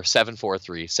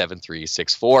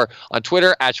 844-743-7364. On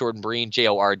Twitter, at Jordan Breen,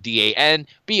 JordanBreen.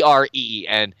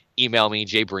 Email me,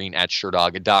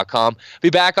 jbreen@SureDog.com. Be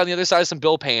back on the other side of some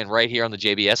bill paying right here on the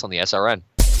JBS on the SRN.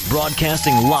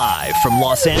 Broadcasting live from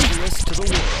Los Angeles to the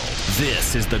world.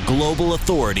 This is the global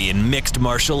authority in mixed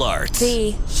martial arts.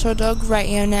 The SureDog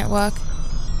Radio Network.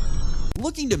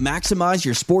 Looking to maximize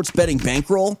your sports betting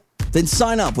bankroll? Then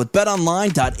sign up with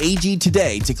betonline.ag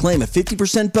today to claim a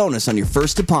 50% bonus on your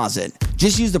first deposit.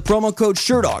 Just use the promo code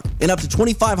SureDog, and up to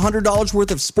 $2,500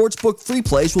 worth of sportsbook free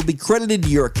plays will be credited to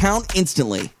your account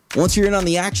instantly. Once you're in on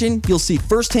the action, you'll see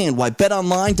firsthand why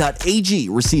betonline.ag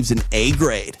receives an A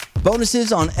grade.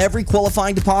 Bonuses on every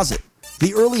qualifying deposit.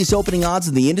 The earliest opening odds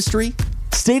in the industry,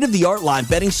 state-of-the-art live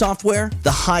betting software,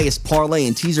 the highest parlay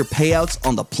and teaser payouts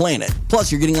on the planet. Plus,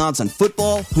 you're getting odds on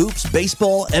football, hoops,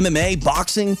 baseball, MMA,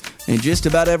 boxing, and just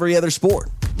about every other sport.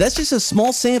 That's just a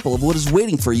small sample of what is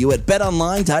waiting for you at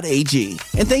betonline.ag.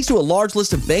 And thanks to a large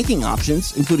list of banking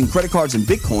options, including credit cards and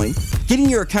Bitcoin, getting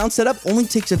your account set up only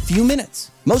takes a few minutes.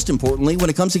 Most importantly, when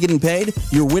it comes to getting paid,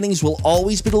 your winnings will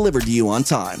always be delivered to you on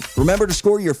time. Remember to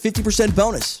score your 50%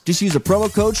 bonus. Just use the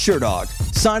promo code SureDog.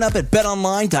 Sign up at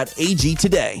betonline.ag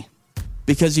today.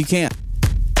 Because you can.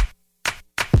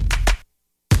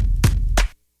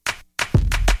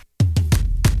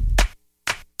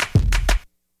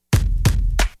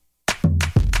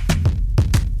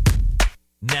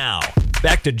 Now,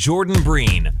 back to Jordan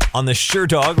Breen on the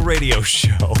SureDog Radio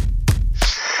Show.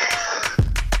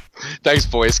 Thanks,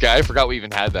 voice guy. I forgot we even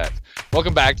had that.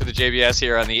 Welcome back to the JBS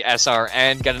here on the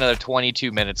SRN. Got another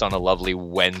 22 minutes on a lovely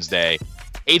Wednesday.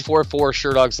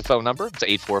 844-SureDog's the phone number. It's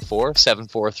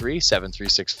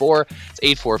 844-743-7364. It's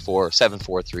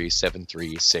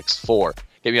 844-743-7364.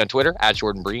 Get me on Twitter, at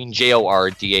Jordan Breen,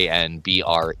 JordanBreen,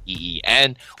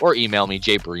 or email me,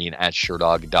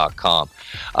 jbreen@SureDog.com.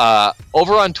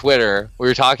 Over on Twitter, we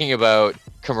were talking about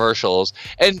commercials.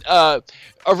 And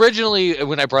originally,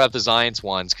 when I brought up the Zions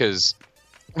ones, because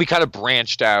we kind of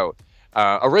branched out.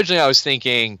 Originally, I was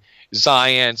thinking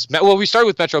Zions. Well, we started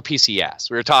with Metro PCS.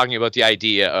 We were talking about the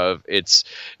idea of it's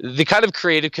the kind of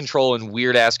creative control and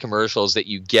weird ass commercials that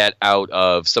you get out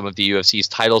of some of the UFC's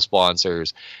title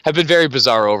sponsors have been very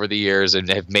bizarre over the years and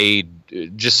have made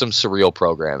just some surreal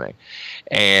programming.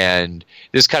 And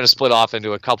this kind of split off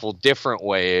into a couple different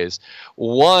ways.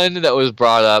 One that was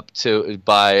brought up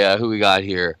by who we got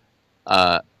here,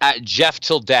 at Jeff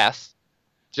Till Death,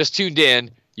 just tuned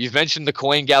in. You've mentioned the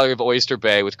Coin Gallery of Oyster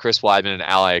Bay with Chris Weidman and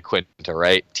Ally Quinta,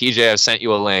 right? TJ, I've sent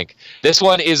you a link. This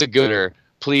one is a gooder.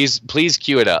 Please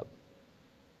cue it up.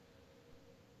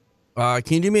 Can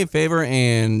you do me a favor?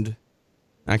 And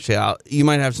actually, you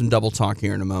might have some double talk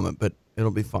here in a moment, but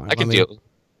it'll be fine. I can deal.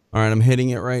 All right, I'm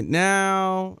hitting it right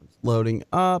now. It's loading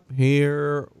up.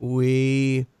 Here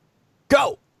we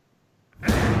go.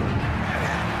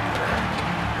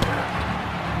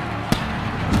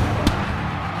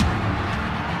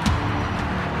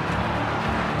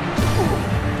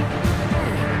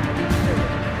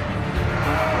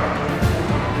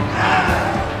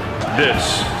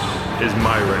 This is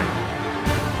my ring.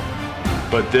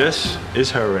 But this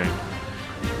is her ring.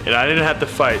 And I didn't have to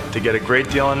fight to get a great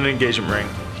deal on an engagement ring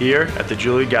here at the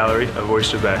Jewelry Gallery of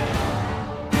Oyster Bay.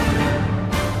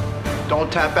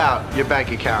 Don't tap out your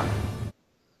bank account.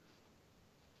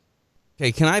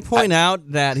 Okay, can I point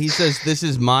out that he says this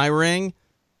is my ring,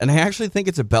 and I actually think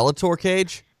it's a Bellator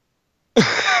cage?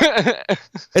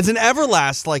 It's an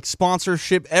Everlast like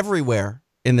sponsorship everywhere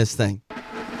in this thing.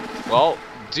 Well,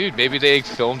 dude, maybe they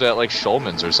filmed at like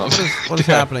Schulman's or something. What is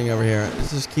happening over here?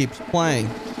 This just keeps playing.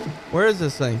 Where is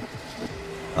this thing?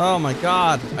 Oh my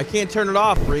god. I can't turn it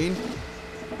off, Breen.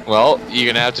 Well, you're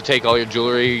going to have to take all your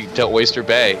jewelry to Oyster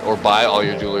Bay or buy all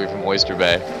your jewelry from Oyster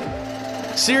Bay.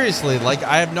 Seriously, like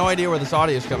I have no idea where this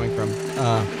audio is coming from.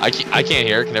 I can't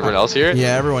hear it. Can everyone else hear it?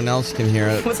 Yeah, everyone else can hear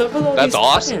it. What's up with all That's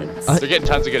awesome. They're getting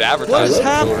tons of good advertising. What is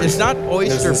happening? It's not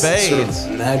Oyster Bay. It's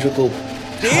magical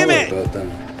Damn power it! about them.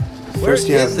 Where First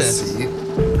you have is the this? seat.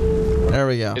 There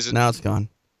we go. Now it's gone.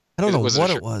 I don't know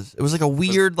what it was. It was like a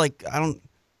weird, like I don't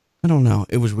know.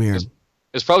 It was weird.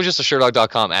 It's probably just a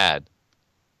SureDog.com ad.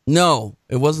 No,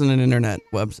 it wasn't an internet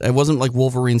website. It wasn't like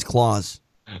Wolverine's Claws.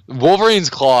 Wolverine's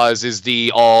Claws is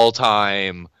the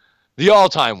all-time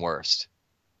worst.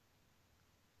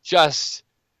 Just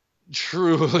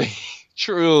truly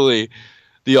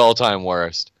the all-time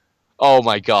worst. Oh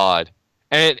my God.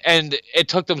 And it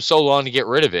took them so long to get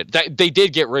rid of it. They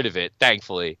did get rid of it,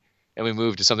 thankfully, and we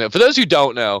moved to something. For those who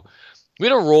don't know, we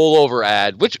had a rollover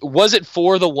ad. Which was it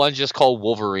for the one just called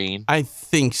Wolverine? I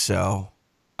think so.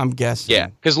 I'm guessing. Yeah,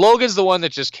 because Logan's the one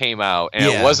that just came out, and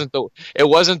it wasn't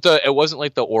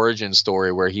like the origin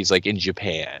story where he's like in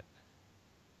Japan.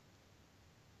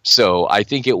 So I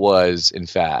think it was, in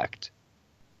fact,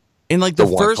 and like the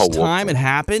first time it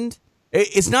happened,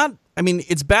 it's not. I mean,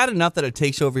 it's bad enough that it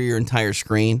takes over your entire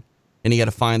screen, and you got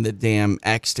to find the damn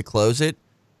X to close it.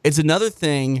 It's another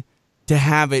thing to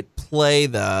have it play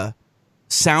the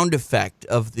sound effect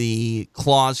of the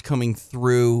claws coming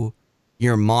through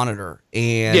your monitor.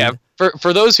 And yeah,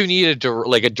 for those who need a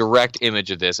direct image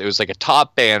of this, it was like a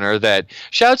top banner that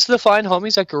shouts to the fine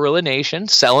homies at Gorilla Nation,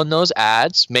 selling those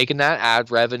ads, making that ad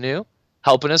revenue,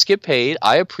 helping us get paid.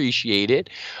 I appreciate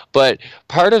it. But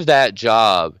part of that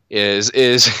job is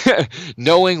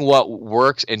knowing what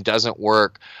works and doesn't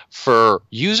work for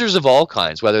users of all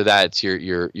kinds, whether that's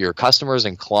your customers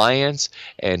and clients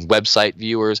and website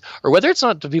viewers, or whether it's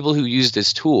not the people who use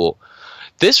this tool.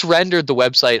 This rendered the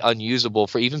website unusable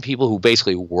for even people who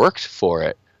basically worked for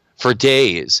it for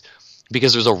days,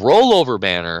 because there's a rollover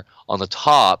banner on the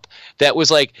top that was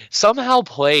like somehow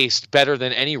placed better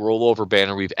than any rollover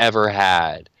banner we've ever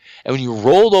had. And when you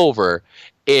rolled over,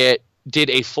 it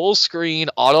did a full screen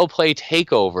autoplay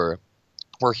takeover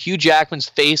where Hugh Jackman's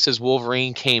face as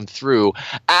Wolverine came through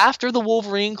after the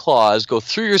Wolverine claws go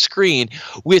through your screen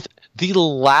with the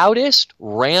loudest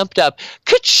ramped up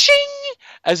ka-ching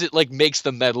as it like makes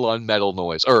the metal on metal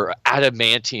noise, or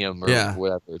adamantium, or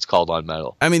whatever it's called on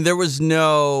metal. I mean, there was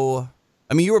no.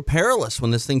 I mean, you were perilous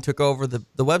when this thing took over the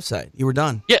website. You were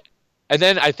done. Yeah, and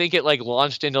then I think it like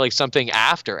launched into like something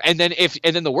after, and then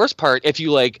the worst part, if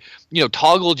you like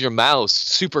toggled your mouse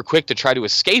super quick to try to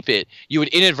escape it, you would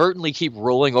inadvertently keep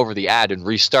rolling over the ad and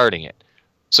restarting it.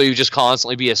 So you just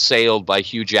constantly be assailed by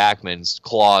Hugh Jackman's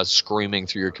claws screaming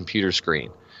through your computer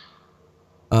screen.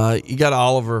 You got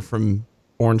Oliver from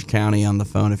Orange County on the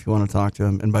phone if you want to talk to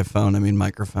him. And by phone, I mean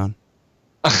microphone.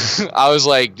 I was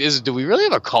like, do we really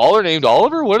have a caller named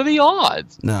Oliver? What are the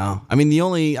odds? No. I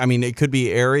mean, it could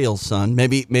be Ariel's son.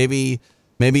 Maybe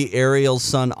Ariel's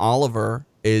son Oliver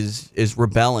is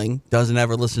rebelling, doesn't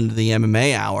ever listen to the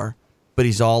MMA Hour, but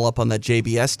he's all up on that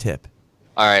JBS tip.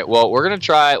 All right, well, we're gonna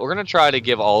try to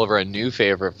give Oliver a new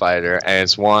favorite fighter, and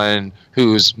it's one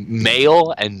who's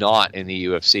male and not in the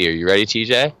UFC. Are you ready,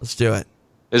 TJ? Let's do it.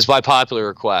 This is by popular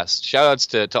request. Shout-outs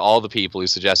to all the people who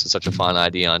suggested such a fun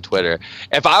idea on Twitter.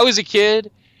 If I was a kid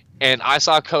and I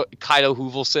saw Kaito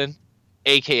Huvelson,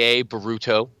 a.k.a.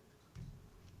 Boruto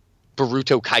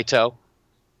Kaito,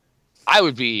 I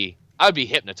would be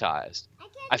hypnotized.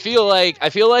 I feel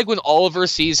like when Oliver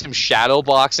sees him shadow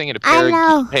boxing in a pair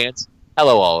of geek pants.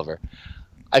 Hello, Oliver.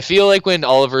 I feel like when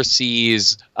Oliver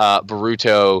sees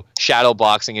Boruto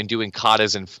shadowboxing and doing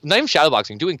katas and not even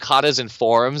shadowboxing, doing katas and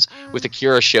forms with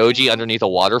Akira Shoji underneath a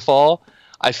waterfall,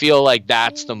 I feel like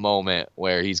that's the moment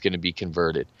where he's going to be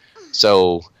converted.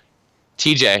 So,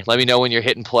 TJ, let me know when you're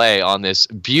hitting play on this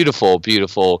beautiful,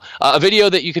 beautiful a video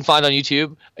that you can find on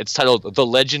YouTube. It's titled "The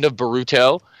Legend of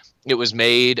Boruto." It was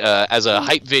made as a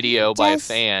hype video by a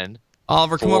fan.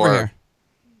 Oliver, come over here.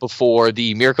 Before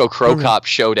the Mirko Cro Cop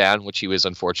showdown, which he was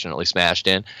unfortunately smashed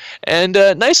in, and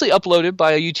nicely uploaded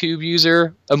by a YouTube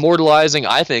user, immortalizing,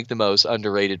 I think, the most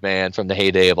underrated man from the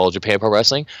heyday of All Japan Pro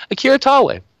Wrestling, Akira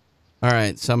Taue. All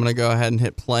right, so I'm going to go ahead and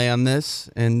hit play on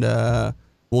this, and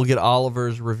we'll get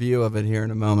Oliver's review of it here in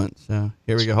a moment. So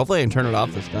here we go. Hopefully I can turn it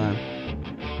off this time.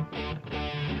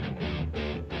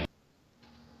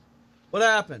 What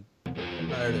happened?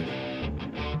 There it is.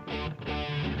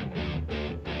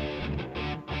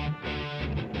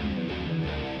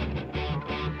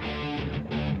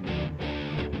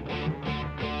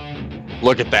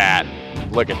 Look at that.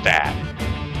 Look at that.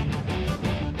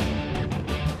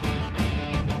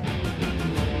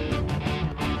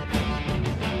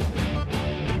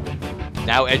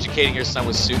 Now educating your son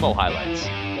with sumo highlights.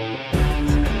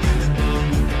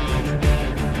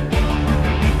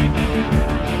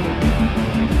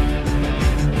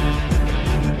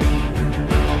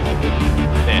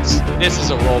 This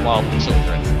is a role model for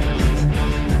children.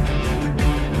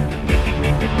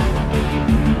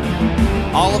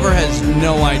 Oliver has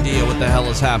no idea what the hell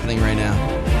is happening right now.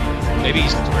 Maybe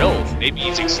he's thrilled. Maybe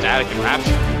he's ecstatic and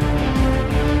raptured.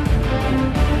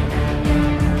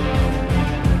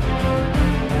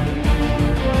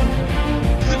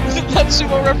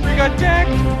 sumo referee got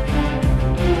decked.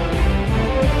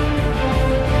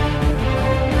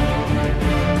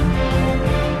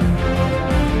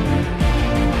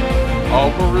 Oh,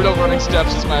 Baruto running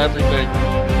steps is my everything.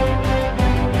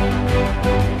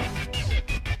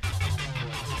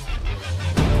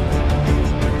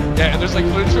 Yeah, and there's like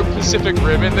footage from Pacific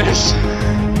Rim in this.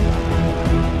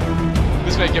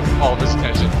 This may give all of his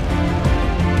attention.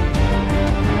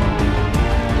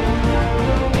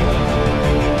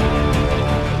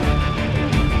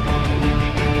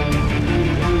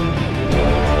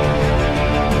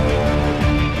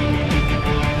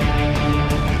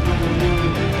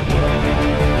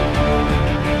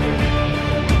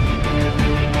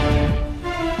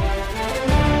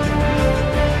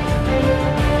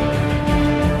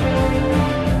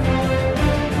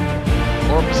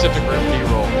 Pacific Rim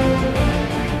B-roll.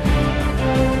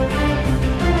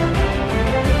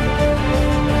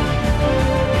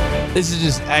 This is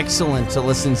just excellent to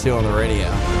listen to on the radio.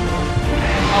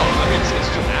 Oh, I mean, it's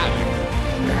dramatic.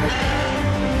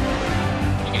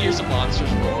 You can hear some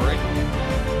monsters roaring.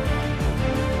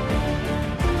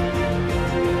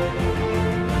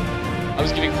 I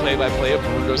was getting play-by-play of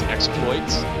Baruto's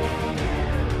exploits.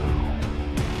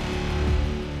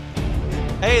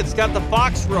 Hey, it's got the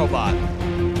Fox robot.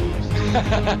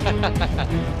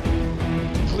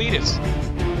 Cletus.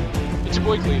 It's your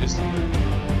boy Cletus.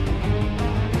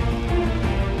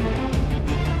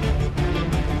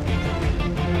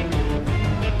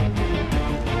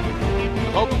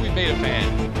 I'm hoping we've made a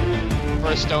fan for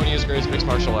Estonia's greatest mixed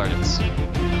martial artist.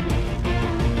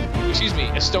 Excuse me,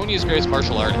 Estonia's greatest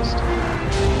martial artist.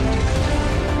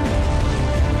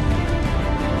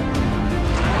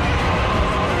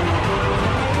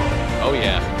 Oh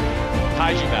yeah.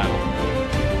 Kaiju battle.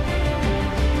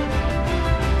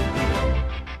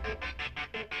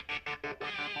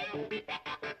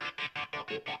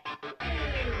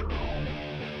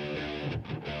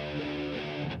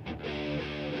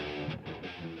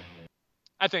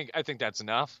 I think that's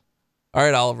enough. All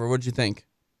right, Oliver, what'd you think?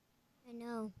 I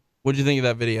know. What'd you think of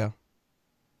that video?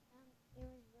 It was really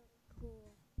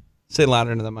cool. Say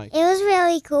louder into the mic. It was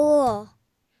really cool.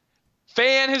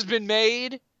 Fan has been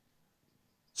made.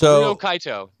 So Bruno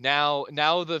Kaito,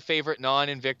 now the favorite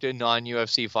non-Invicta,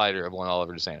 non-UFC fighter of one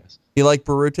Oliver DeSantis. You like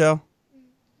Baruto?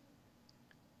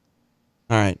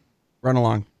 All right, run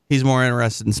along. He's more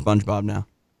interested in SpongeBob now.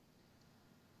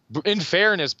 In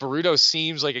fairness, Baruto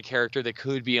seems like a character that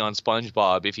could be on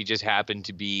SpongeBob if he just happened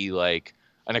to be like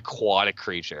an aquatic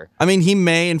creature. I mean, he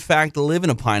may, in fact, live in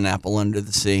a pineapple under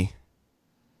the sea.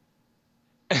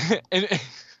 And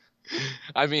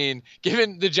I mean,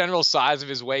 given the general size of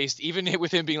his waist, even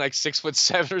with him being like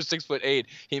 6'7" or 6'8",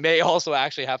 he may also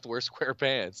actually have to wear square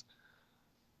pants.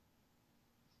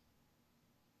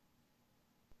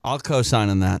 I'll co-sign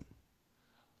on that.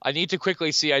 I need to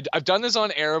quickly see. I've done this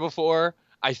on air before.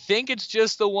 I think it's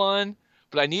just the one,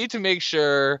 but I need to make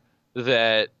sure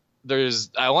that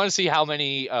I want to see how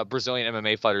many Brazilian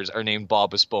MMA fighters are named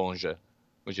Bob Esponja,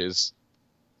 which is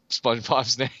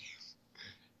SpongeBob's name.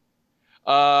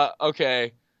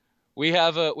 Okay. We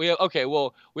have a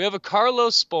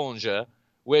Carlos Esponja,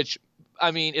 which, I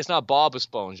mean, it's not Bob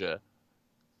Esponja.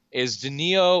 Is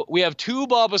Danilo. We have two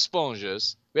Bob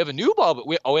Esponjas. We have a new Bob.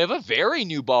 We have a very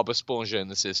new Bob Esponja in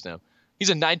the system. He's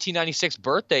a 1996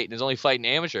 birth date and is only fighting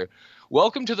amateur.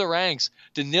 Welcome to the ranks,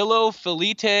 Danilo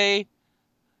Felice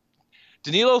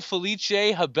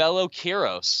Habelo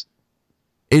Quiros.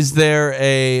 Is there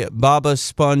a Baba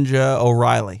Sponja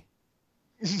O'Reilly?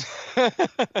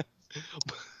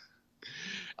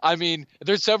 I mean,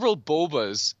 there's several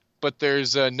Bobas, but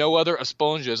there's no other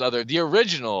Esponjas other. The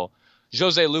original,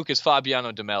 Jose Lucas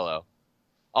Fabiano de Mello,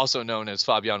 also known as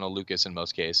Fabiano Lucas in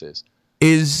most cases.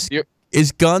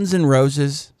 Is Guns N'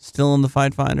 Roses still in the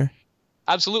Fight Finder?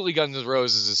 Absolutely, Guns N'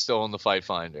 Roses is still in the Fight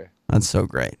Finder. That's so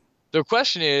great. The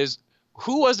question is,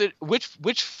 who was it?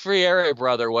 Which Freire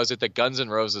brother was it that Guns N'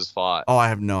 Roses fought? Oh, I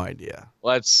have no idea.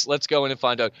 Let's go in and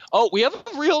find out. Oh, we have a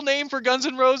real name for Guns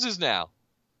N' Roses now.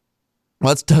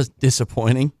 Well, that's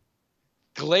disappointing.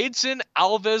 Gladson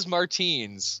Alves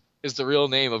Martins is the real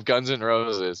name of Guns N'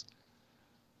 Roses.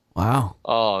 Wow.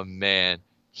 Oh man,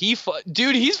 he's fought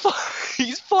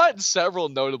several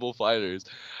notable fighters.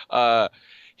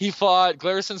 He fought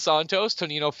Gleison Santos,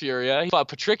 Tonino Furia. He fought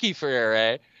Patricky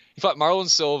Freire. He fought Marlon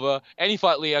Silva, and he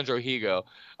fought Leandro Higo.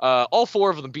 All four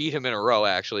of them beat him in a row,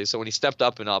 actually. So when he stepped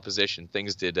up in opposition,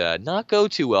 things did not go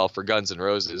too well for Guns N'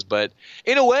 Roses. But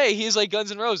in a way, he's like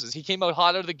Guns N' Roses. He came out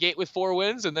hot out of the gate with 4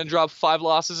 wins and then dropped 5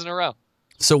 losses in a row.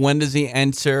 So when does he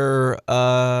enter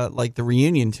like the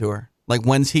reunion tour? Like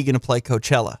when's he going to play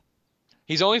Coachella?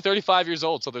 He's only 35 years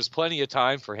old, so there's plenty of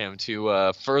time for him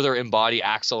to further embody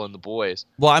Axel and the boys.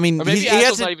 Well, I mean, or maybe he Axel's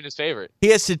has to, not even his favorite. He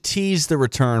has to tease the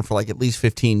return for like at least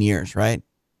 15 years, right?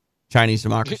 Chinese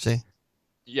democracy.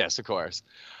 Yes, of course.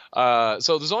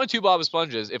 So there's only 2 Bob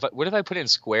Esponjas. What if I put in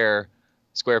square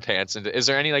pants? And is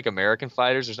there any like American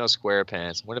fighters? There's no square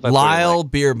pants. What if I Lyle put in,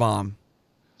 like, Beer Bomb.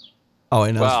 Oh,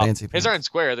 I know, well, it's fancy pants. his aren't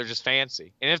square. They're just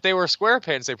fancy. And if they were square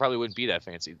pants, they probably wouldn't be that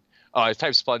fancy. Oh, I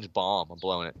typed Sponge Bomb. I'm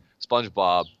blowing it.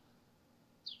 SpongeBob.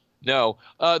 No.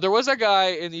 There was a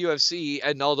guy in the UFC,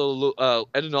 Edinaldo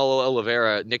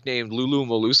Oliveira, nicknamed Lulu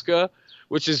Molusca,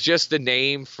 which is just the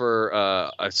name for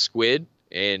a squid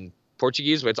in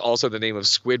Portuguese, but it's also the name of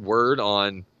Squidward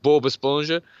on Bob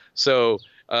Esponja. So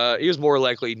he was more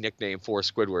likely nicknamed for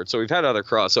Squidward. So we've had other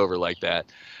crossover like that.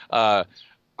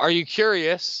 Are you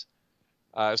curious,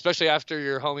 especially after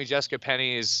your homie Jessica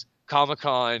Penny's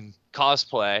Comic-Con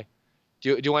cosplay,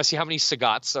 do you want to see how many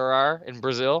Sagats there are in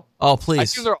Brazil? Oh, please. I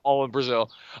assume they're all in Brazil.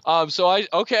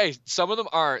 Some of them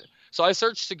aren't. So I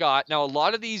searched Sagat. Now, a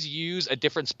lot of these use a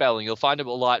different spelling. You'll find them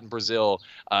a lot in Brazil,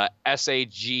 Sagatte.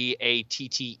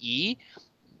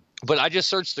 But I just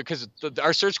searched because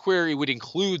our search query would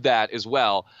include that as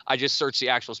well. I just searched the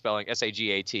actual spelling,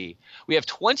 Sagat. We have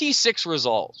 26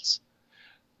 results.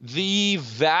 The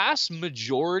vast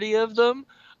majority of them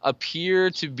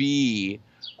appear to be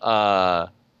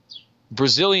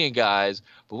Brazilian guys,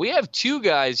 but we have 2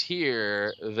 guys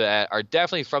here that are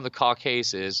definitely from the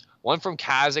Caucasus. One from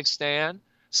Kazakhstan,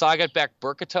 Sagatbek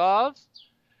Burkatov,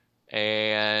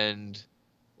 and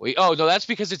that's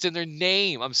because it's in their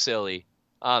name. I'm silly.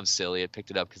 I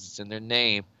picked it up because it's in their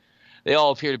name. They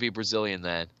all appear to be Brazilian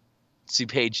then. Let's see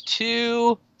page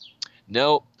 2.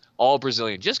 Nope, all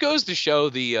Brazilian. Just goes to show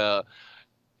the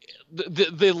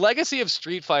legacy of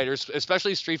Street Fighters,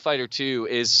 especially Street Fighter 2,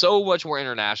 is so much more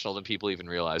international than people even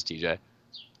realize, TJ.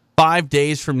 5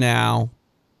 days from now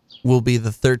will be the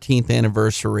 13th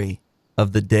anniversary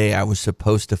of the day I was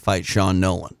supposed to fight Sean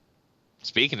Nolan.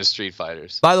 Speaking of Street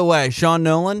Fighters. By the way, Sean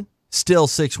Nolan, still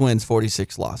 6 wins,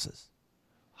 46 losses.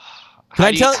 Can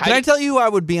I tell you who I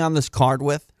would be on this card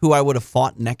with? Who I would have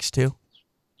fought next to?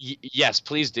 Yes,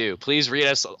 please do. Please read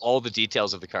us all the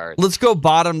details of the card. Let's go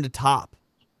bottom to top.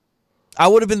 I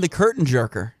would have been the curtain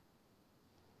jerker.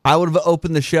 I would have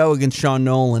opened the show against Sean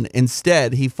Nolan.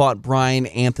 Instead, he fought Brian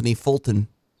Anthony Fulton.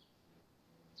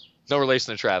 No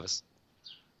relation to Travis.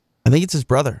 I think it's his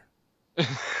brother.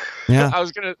 Yeah.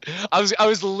 I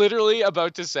was literally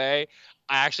about to say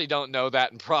I actually don't know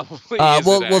that, and probably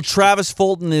well, Travis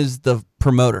Fulton is the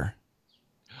promoter.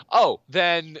 Oh,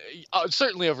 then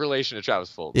certainly of relation to Travis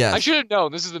Fulton. Yes. I should have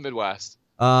known. This is the Midwest.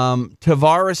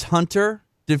 Tavares Hunter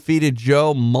defeated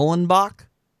Joe Mullenbach.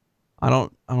 I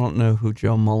don't know who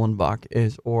Joe Mullenbach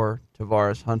is or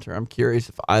Tavares Hunter. I'm curious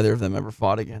if either of them ever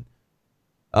fought again.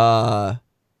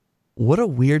 What a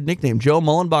weird nickname. Joe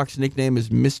Mullenbach's nickname is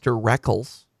Mr.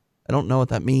 Reckles. I don't know what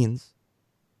that means.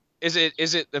 Is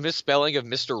it the misspelling of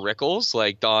Mr. Rickles,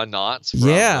 like Don Knotts?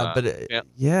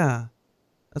 Yeah.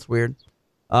 That's weird.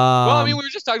 Well, I mean, we were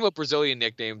just talking about Brazilian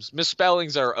nicknames.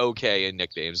 Misspellings are okay in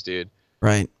nicknames, dude.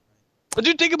 Right. But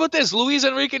dude, think about this. Luis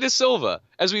Enrique da Silva,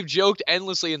 as we've joked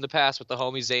endlessly in the past with the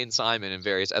homie Zane Simon in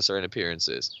various SRN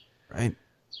appearances. Right.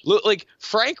 Like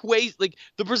Frank Waste, like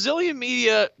the Brazilian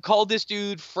media called this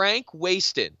dude Frank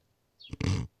Wasten.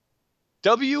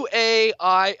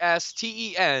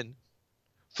 Waisten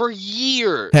for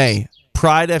years. Hey,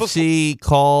 Pride FC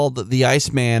called the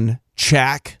Iceman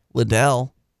Chak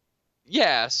Liddell.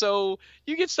 Yeah, so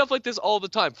you get stuff like this all the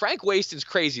time. Frank Wasten's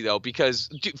crazy, though, because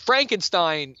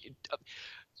Frankenstein's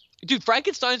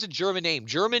a German name.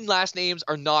 German last names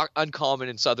are not uncommon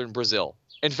in southern Brazil.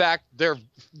 In fact, they're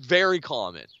very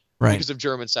common because of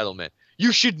German settlement.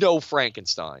 You should know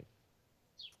Frankenstein.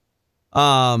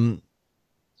 Who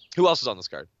else is on this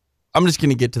card? I'm just going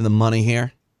to get to the money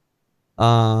here.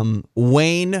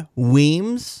 Wayne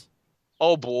Weems.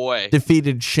 Oh, boy.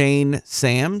 Defeated Shane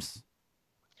Sams.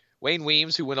 Wayne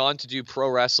Weems, who went on to do pro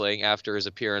wrestling after his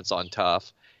appearance on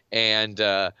Tough. And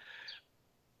I'm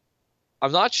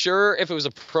not sure if it was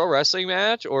a pro wrestling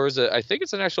match or I think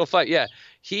it's an actual fight. Yeah,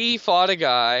 he fought a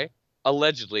guy,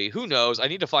 allegedly. Who knows? I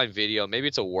need to find video. Maybe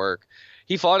it's a work.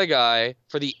 He fought a guy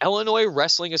for the Illinois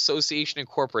Wrestling Association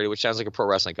Incorporated, which sounds like a pro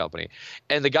wrestling company.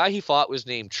 And the guy he fought was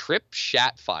named Trip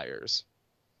Shatfires.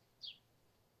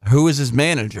 Who is his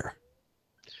manager?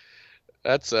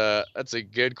 That's a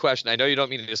good question. I know you don't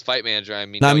mean his fight manager. I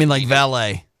mean like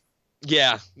valet.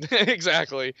 Yeah,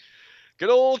 exactly.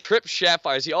 Good old Trip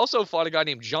Shatfires. He also fought a guy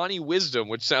named Johnny Wisdom,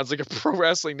 which sounds like a pro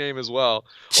wrestling name as well.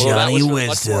 Johnny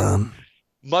Wisdom.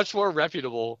 Much more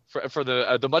reputable for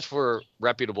the much more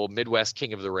reputable Midwest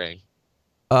King of the Ring.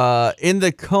 In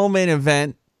the co-main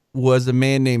event was a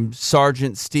man named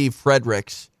Sergeant Steve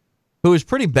Fredericks, who was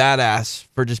pretty badass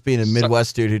for just being a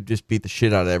Midwest dude who just beat the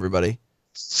shit out of everybody.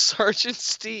 Sergeant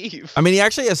Steve. I mean, he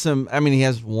actually has he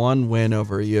has one win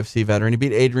over a UFC veteran. He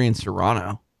beat Adrian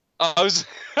Serrano. I was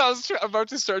about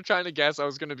to start trying to guess. I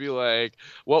was going to be like,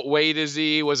 what weight is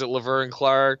he? Was it Laverne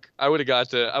Clark? I would have got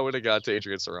to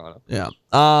Adrian Serrano. Yeah.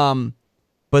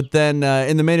 But then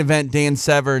in the main event, Dan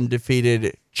Severn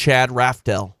defeated Chad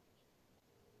Raftel.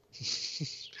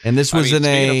 And this was in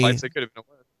a fights, it could have been a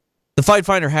win. The Fight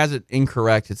Finder has it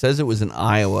incorrect. It says it was in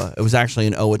Iowa. It was actually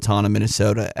in Owatonna,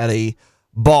 Minnesota, at a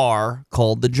bar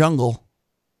called The Jungle.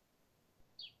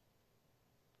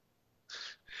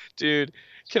 Dude,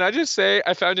 can I just say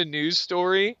I found a news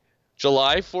story,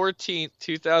 July 14th,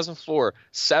 2004.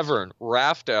 Severn,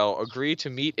 Raftel agreed to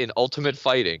meet in Ultimate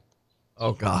Fighting.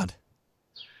 Oh, God.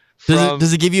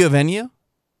 Does it give you a venue?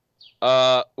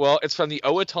 Well, it's from the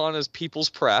Owatonna's People's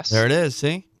Press. There it is.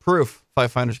 See? Proof.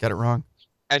 Fight Finder's got it wrong.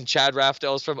 And Chad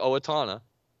Raftel is from Owatonna.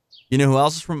 You know who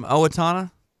else is from Owatonna?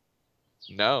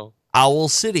 No. Owl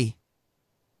City.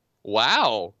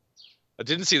 Wow. I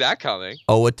didn't see that coming.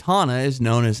 Owatonna is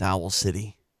known as Owl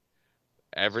City.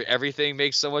 Everything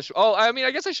makes so much... Oh, I mean,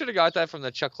 I guess I should have got that from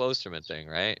the Chuck Klosterman thing,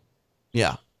 right?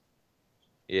 Yeah.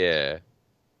 Yeah.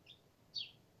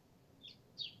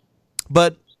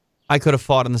 But I could have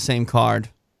fought on the same card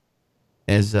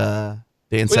as Dan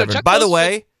Severn. By the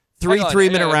way, 3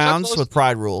 3-minute rounds with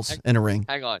pride rules in a ring.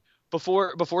 Hang on.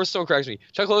 Before Stone corrects me,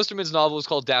 Chuck Klosterman's novel was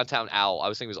called Downtown Owl. I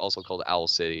was thinking it was also called Owl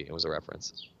City. It was a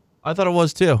reference. I thought it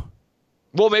was too.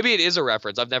 Well, maybe it is a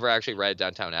reference. I've never actually read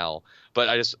Downtown Owl, but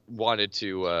I just wanted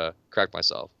to correct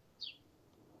myself.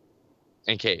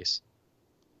 In case.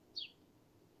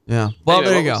 Yeah. Well, anyway,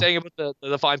 there you what go. were you saying about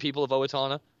the fine people of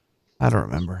Owatonna? I don't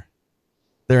remember.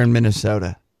 They're in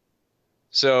Minnesota.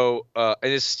 So, an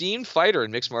esteemed fighter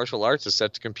in mixed martial arts is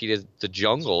set to compete at the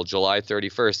Jungle July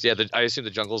 31st. Yeah, I assume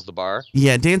the Jungle's the bar.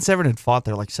 Yeah, Dan Severn had fought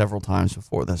there like several times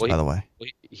before this, by the way.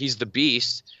 He's the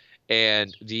Beast,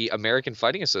 and the American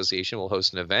Fighting Association will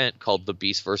host an event called The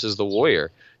Beast versus the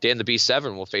Warrior. Dan the Beast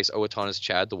Severn will face Owatonna's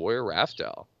Chad the Warrior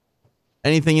Raftel.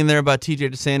 Anything in there about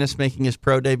TJ DeSantis making his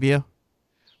pro debut?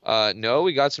 No,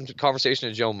 we got some conversation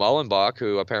with Joe Mullenbach,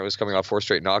 who apparently was coming off 4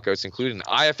 straight knockouts, including an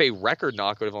IFA record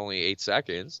knockout of only 8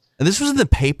 seconds. And this was in the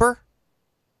paper?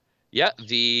 Yeah,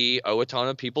 the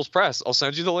Owatonna People's Press. I'll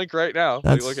send you the link right now.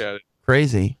 That's Look at it.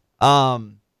 Crazy. There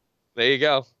you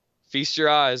go. Feast your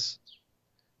eyes.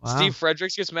 Wow. Steve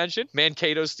Fredericks gets mentioned.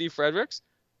 Mankato's Steve Fredericks.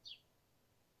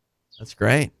 That's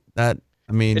great.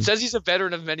 It says he's a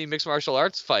veteran of many mixed martial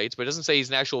arts fights, but it doesn't say he's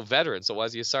an actual veteran, so why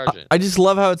is he a sergeant? I just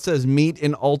love how it says meet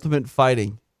in Ultimate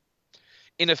Fighting.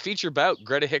 In a feature bout,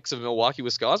 Greta Hicks of Milwaukee,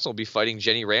 Wisconsin will be fighting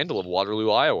Jenny Randall of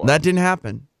Waterloo, Iowa. That didn't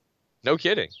happen. No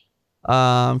kidding.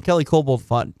 Kelly Cobold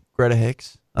fought Greta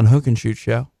Hicks on a Hook and Shoot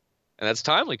show. And that's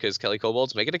timely because Kelly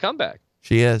Cobold's making a comeback.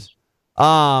 She is.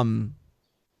 I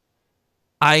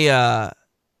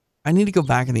need to go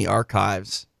back in the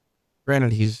archives.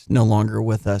 Granted, he's no longer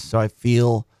with us, so I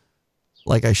feel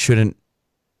like I shouldn't,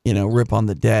 rip on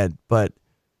the dead. But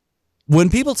when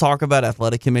people talk about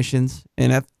athletic commissions,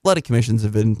 and athletic commissions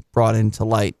have been brought into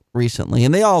light recently,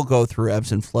 and they all go through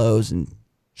ebbs and flows and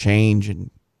change and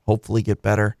hopefully get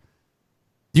better.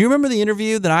 Do you remember the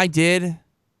interview that I did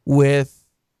with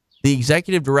the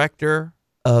executive director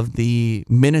of the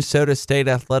Minnesota State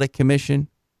Athletic Commission,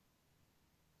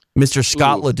 Mr.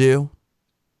 Scott Ledoux?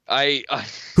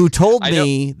 Who told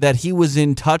me that he was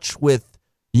in touch with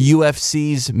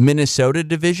UFC's Minnesota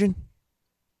division?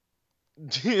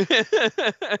 We've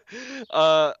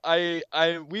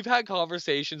had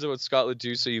conversations about Scott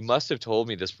Ledoux, so you must have told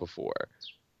me this before.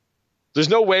 There's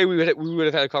no way we would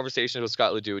have had a conversation with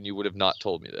Scott Ledoux and you would have not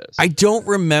told me this. I don't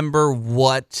remember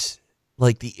what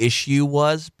the issue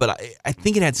was, but I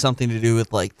think it had something to do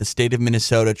with the state of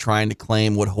Minnesota trying to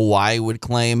claim what Hawaii would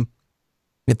claim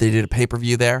if they did a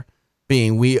pay-per-view there,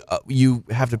 being you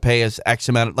have to pay us X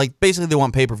amount of, basically they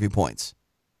want pay-per-view points.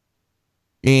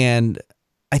 And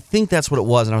I think that's what it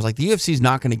was. And I was like, the UFC is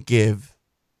not going to give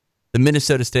the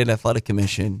Minnesota State Athletic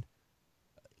Commission,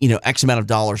 X amount of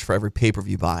dollars for every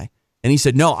pay-per-view buy. And he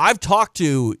said, no, I've talked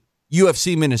to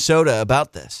UFC Minnesota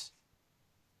about this.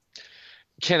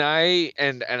 Can I,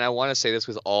 and I want to say this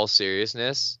with all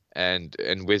seriousness and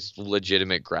with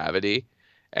legitimate gravity,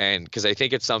 and because I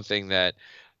think it's something that,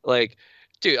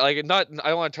 dude, I don't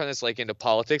want to turn this into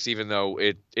politics, even though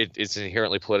it's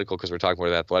inherently political because we're talking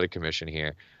about the athletic commission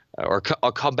here, or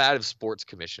a combative sports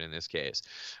commission in this case.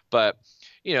 But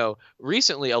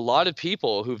recently a lot of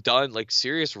people who've done like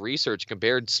serious research,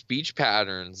 compared speech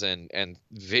patterns and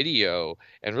video,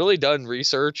 and really done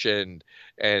research and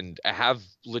have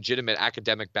legitimate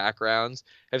academic backgrounds,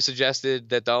 have suggested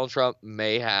that Donald Trump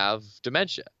may have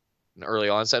dementia and early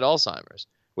onset Alzheimer's,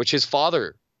 which his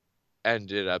father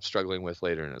ended up struggling with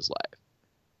later in his life.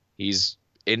 He's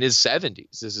in his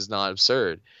 70s. This is not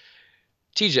absurd.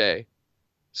 TJ,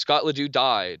 Scott LeDoux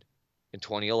died in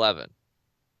 2011.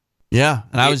 Yeah,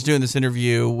 and I was doing this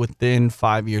interview within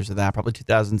 5 years of that, probably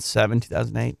 2007,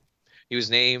 2008. He was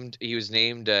named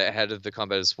head of the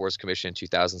Combative Sports Commission in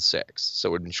 2006, so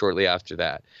it would have been shortly after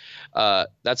that.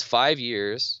 That's 5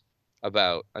 years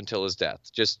until his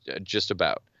death, just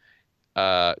about.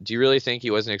 Do you really think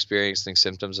he wasn't experiencing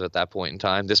symptoms at that point in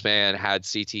time? This man had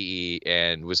CTE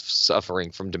and was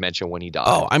suffering from dementia when he died.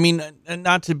 Oh, I mean,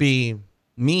 not to be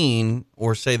mean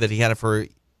or say that he had it for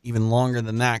even longer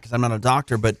than that, because I'm not a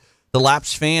doctor, but the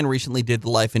Laps fan recently did the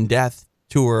life and death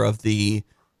tour of the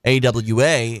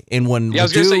AWA, and when I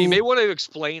was going to say, you may want to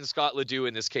explain Scott LeDoux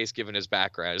in this case, given his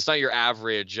background. It's not your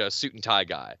average suit and tie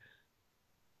guy.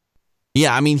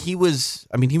 Yeah, I mean he was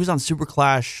on Super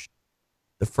Clash,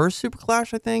 the first Super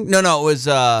Clash, I think. No, it was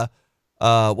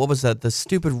what was that? The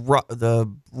stupid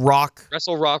rock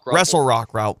Wrestle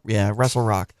Rock route. Yeah, Wrestle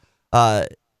Rock.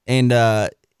 And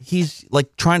he's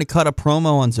like trying to cut a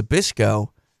promo on Zbyszko,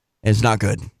 and it's not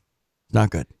good. It's not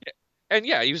good. And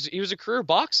yeah, he was a career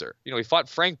boxer. He fought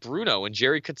Frank Bruno and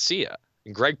Jerry Coetzee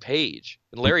and Greg Page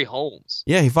and Larry Holmes.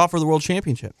 Yeah, he fought for the world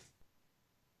championship.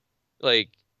 Like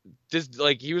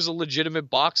he was a legitimate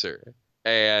boxer,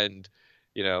 and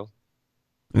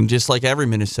and just like every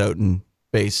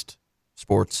Minnesotan-based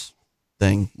sports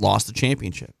thing, lost the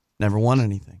championship, never won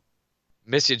anything.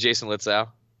 Miss you, Jason Litzow.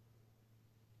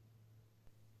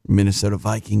 Minnesota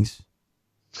Vikings,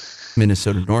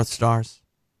 Minnesota North Stars.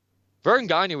 Vern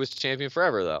Gagne was champion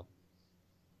forever, though.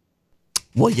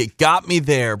 Well, you got me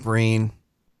there, Breen.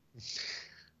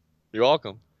 You're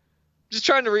welcome. Just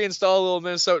trying to reinstall a little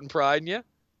Minnesotan pride in you.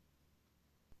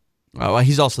 Well,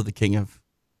 he's also the king of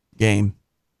game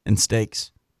and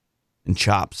steaks and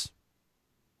chops.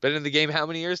 Been in the game how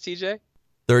many years, TJ?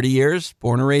 30 years,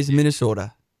 born and raised in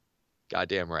Minnesota.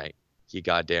 Goddamn right. You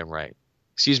goddamn right.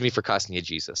 Excuse me for cussing you,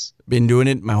 Jesus. Been doing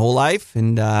it my whole life,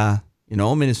 and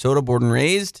Minnesota, born and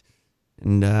raised,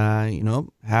 and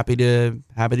happy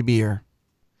to be here.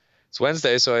 It's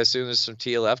Wednesday, so I assume there's some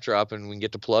TLF drop, and we can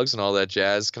get to plugs and all that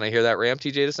jazz. Can I hear that ramp,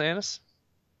 TJ DeSantis?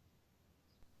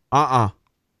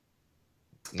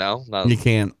 No, you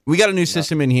can't. We got a new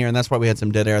system in here, and that's why we had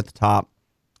some dead air at the top.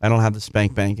 I don't have the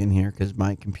spank bank in here because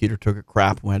my computer took a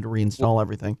crap and we had to reinstall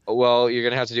everything. Well, you're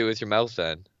gonna have to do it with your mouth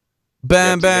then.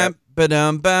 Bam bam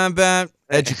ba-dum bam bam.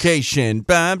 Education.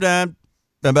 Bam bam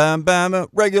bam bam.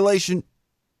 Regulation.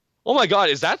 Oh my God,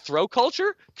 is that throat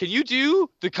culture? Can you do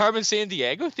the Carmen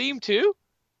Sandiego theme too?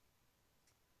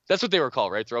 That's what they were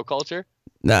called, right? Throat culture.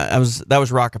 Nah, that was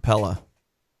rockapella.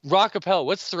 Rockapella.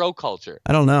 What's throat culture?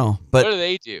 I don't know, but what do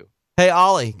they do? Hey,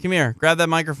 Ollie, come here. Grab that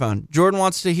microphone. Jordan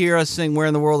wants to hear us sing "Where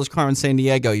in the World is Carmen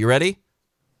Sandiego." You ready?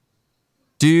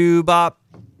 Do bop,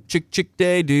 chick chick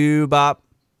day do bop,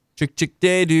 chick chick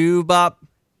day do bop,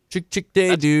 chick chick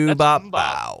day do bop.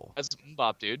 Wow, that's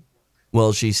bop, dude.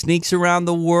 Well, she sneaks around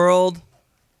the world.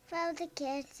 From the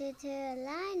kids to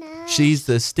Carolina. She's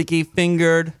the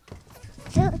sticky-fingered.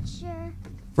 Sure.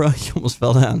 You almost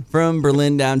fell down. From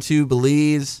Berlin down to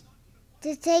Belize.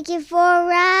 To take you for a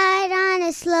ride on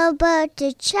a slow boat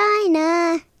to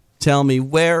China. Tell me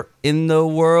where in the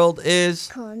world is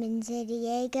Carmen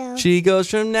Sandiego. She goes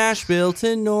from Nashville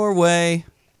to Norway.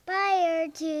 Bayer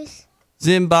to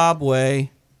Zimbabwe.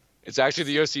 It's actually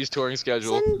the OC's touring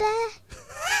schedule.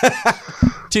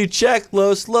 To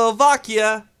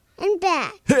Czechoslovakia. And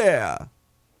back. Yeah.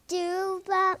 Do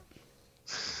bop.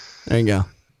 There you go.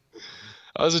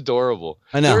 That was adorable.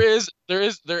 I know. There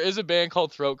is a band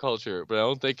called Throat Culture, but I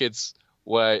don't think it's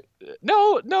what.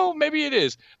 No, maybe it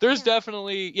is. There's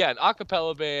definitely an a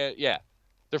cappella band. Yeah,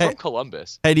 they're from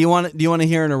Columbus. Hey, do you want to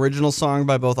hear an original song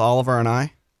by both Oliver and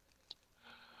I?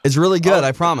 It's really good,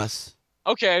 I promise.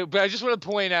 Okay, but I just want to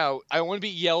point out, I want to be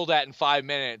yelled at in 5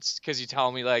 minutes because you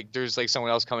tell me like there's like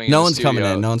someone else coming in. No one's coming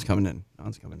in. No one's coming in.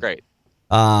 Great.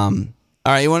 All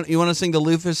right, you want to sing the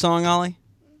loofah song, Ollie?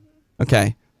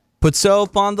 Okay. Put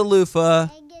soap on the loofah.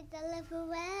 Get the loofah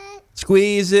wet.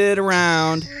 Squeeze it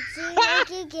around. See what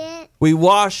you get. We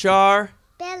wash our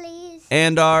bellies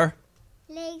and our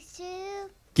legs too.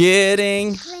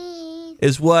 Getting clean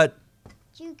is what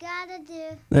you gotta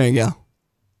do. There you go.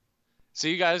 So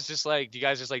do you guys just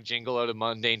jingle out of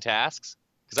mundane tasks?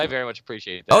 Because I very much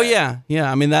appreciate that. Oh yeah.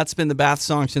 I mean, that's been the Bath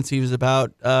song since he was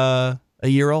about a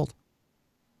year old.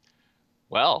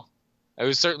 Well, it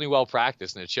was certainly well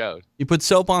practiced, and it showed. You put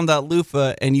soap on that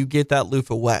loofah, and you get that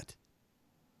loofah wet.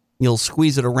 You'll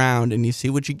squeeze it around, and you see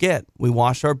what you get. We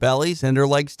wash our bellies and our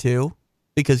legs, too,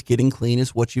 because getting clean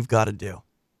is what you've got to do.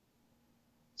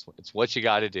 It's what you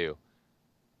got to do.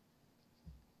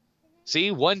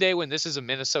 See, one day when this is a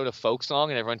Minnesota folk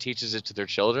song and everyone teaches it to their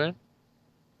children,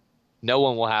 no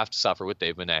one will have to suffer with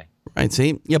Dave Monet. Right,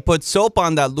 see? You put soap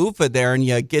on that loofah there, and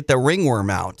you get the ringworm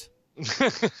out.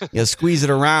 You squeeze it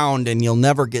around, and you'll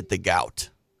never get the gout.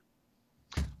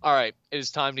 All right, it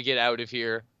is time to get out of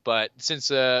here. But since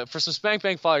for some Spank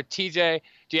Bank Father, TJ,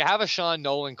 do you have a Sean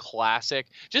Nolan classic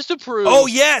just to prove? Oh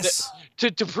yes,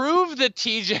 to prove that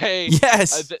TJ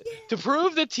yes to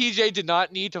prove that TJ did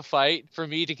not need to fight for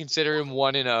me to consider him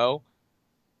 1-0.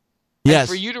 Yes, and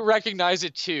for you to recognize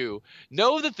it too.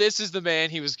 Know that this is the man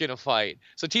he was gonna fight.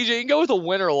 So TJ, you can go with a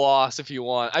win or loss if you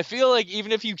want. I feel like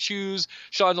even if you choose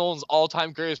Sean Nolan's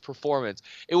all-time greatest performance,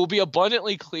 it will be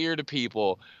abundantly clear to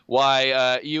people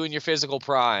why you in your physical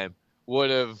prime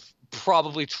would have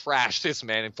probably trashed this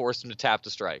man and forced him to tap the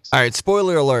strikes. All right,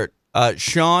 spoiler alert.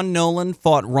 Sean Nolan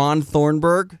fought Ron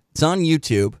Thornburg. It's on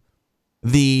YouTube.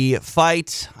 The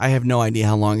fight, I have no idea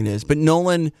how long it is, but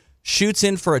Nolan shoots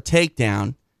in for a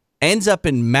takedown, ends up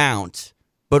in mount,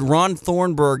 but Ron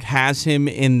Thornburg has him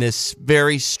in this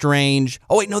very strange...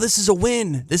 Oh, wait, no, this is a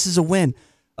win. This is a win.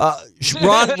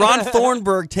 Ron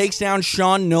Thornburg takes down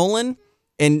Sean Nolan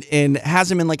and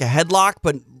has him in like a headlock,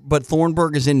 but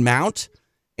Thornburg is in mount,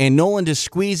 and Nolan just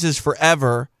squeezes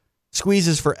forever,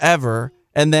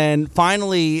 and then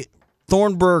finally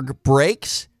Thornburg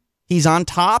breaks. He's on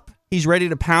top. He's ready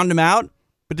to pound him out,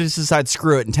 but just decides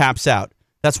screw it and taps out.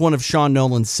 That's one of Sean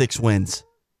Nolan's 6 wins.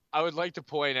 I would like to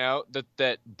point out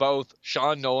that both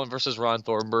Sean Nolan versus Ron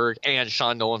Thornburg and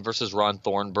Sean Nolan versus Ron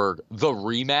Thornburg, the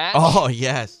rematch. Oh,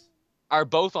 yes. Are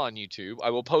both on YouTube. I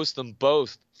will post them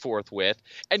both forthwith.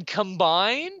 And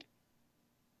combined,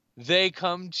 they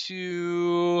come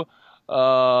to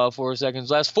 4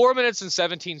 seconds less. 4 minutes and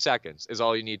 17 seconds is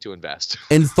all you need to invest.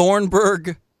 And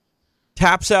Thornburg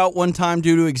taps out one time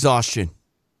due to exhaustion.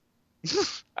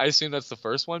 I assume that's the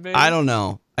first one, maybe? I don't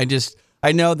know.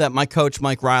 I know that my coach,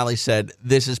 Mike Riley, said,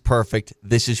 this is perfect.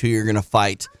 This is who you're going to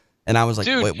fight. And I was like,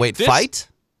 Dude, wait, fight?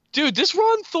 Dude, this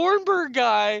Ron Thornburg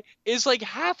guy is like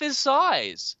half his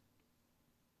size.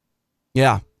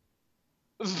 Yeah.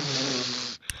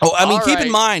 Oh, I mean,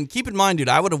 keep in mind, dude,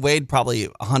 I would have weighed probably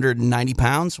 190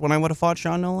 pounds when I would have fought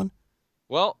Sean Nolan.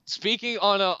 Well, speaking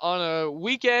on a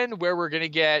weekend where we're going to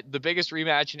get the biggest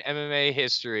rematch in MMA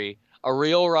history, a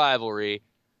real rivalry,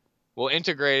 we'll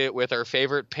integrate it with our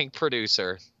favorite pink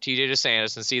producer, TJ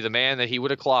DeSantis, and see the man that he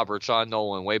would have clobbered Sean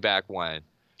Nolan way back when.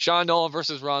 Sean Nolan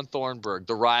versus Ron Thornburg,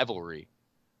 the rivalry.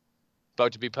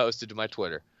 About to be posted to my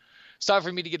Twitter. It's time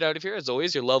for me to get out of here. As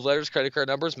always, your love letters, credit card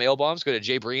numbers, mail bombs, go to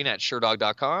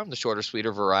jbreen@sherdog.com. The shorter,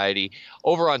 sweeter variety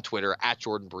over on Twitter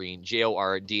 @JordanBreen,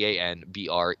 JordanBreen.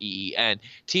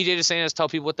 TJ DeSantis, tell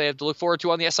people what they have to look forward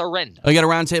to on the SRN. I got a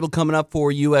roundtable coming up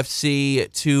for UFC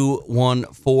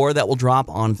 214 that will drop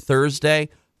on Thursday.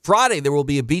 Friday, there will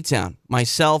be a beatdown.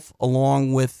 Myself,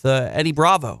 along with Eddie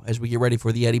Bravo, as we get ready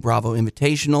for the Eddie Bravo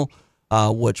Invitational,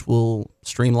 which will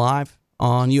stream live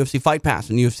on UFC Fight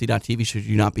Pass and UFC.tv should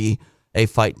you not be a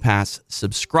Fight Pass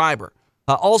subscriber.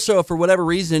 Also, if for whatever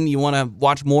reason you want to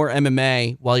watch more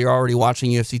MMA while you're already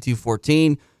watching UFC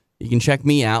 214, you can check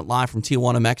me out live from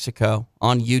Tijuana, Mexico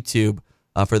on YouTube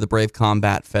for the Brave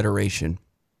Combat Federation.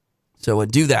 So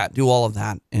do that. Do all of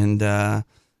that. And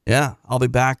yeah, I'll be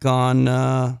back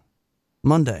on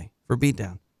Monday for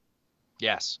Beatdown.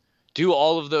 Yes. Do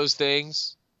all of those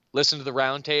things. Listen to the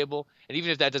roundtable. And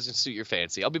even if that doesn't suit your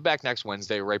fancy, I'll be back next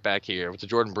Wednesday right back here with the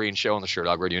Jordan Breen Show on the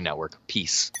Sherdog Radio Network.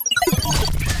 Peace.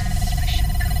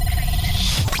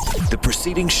 The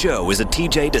preceding show is a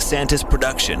TJ DeSantis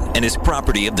production and is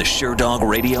property of the Sherdog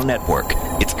Radio Network.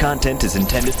 Its content is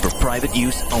intended for private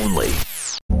use only.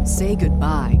 Say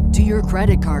goodbye to your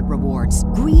credit card rewards.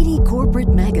 Greedy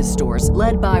corporate mega stores,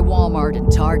 led by Walmart and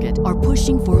Target, are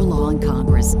pushing for a law in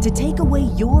Congress to take away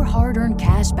your hard-earned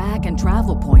cash back and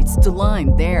travel points to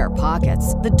line their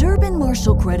pockets. The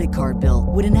Durbin-Marshall credit card bill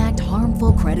would enact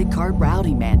harmful credit card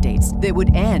routing mandates that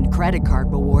would end credit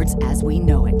card rewards as we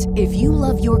know it. If you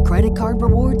love your credit card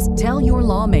rewards, tell your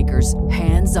lawmakers,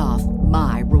 hands off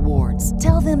my rewards.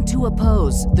 Tell them to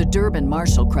oppose the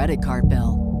Durbin-Marshall credit card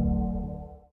bill.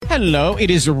 Hello, it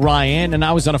is Ryan, and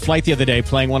I was on a flight the other day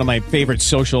playing one of my favorite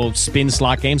social spin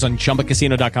slot games on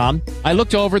ChumbaCasino.com. I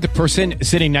looked over at the person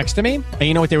sitting next to me, and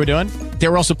you know what they were doing? They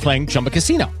were also playing Chumba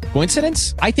Casino.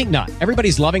 Coincidence? I think not.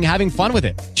 Everybody's loving having fun with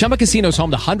it. Chumba Casino is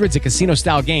home to hundreds of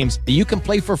casino-style games that you can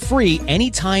play for free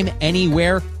anytime,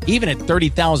 anywhere, even at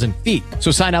 30,000 feet.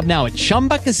 So sign up now at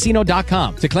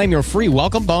ChumbaCasino.com to claim your free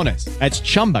welcome bonus. That's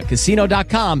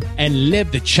ChumbaCasino.com and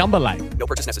live the Chumba life. No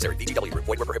purchase necessary. VGW. Void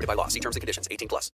where prohibited by law. See terms and conditions. 18+.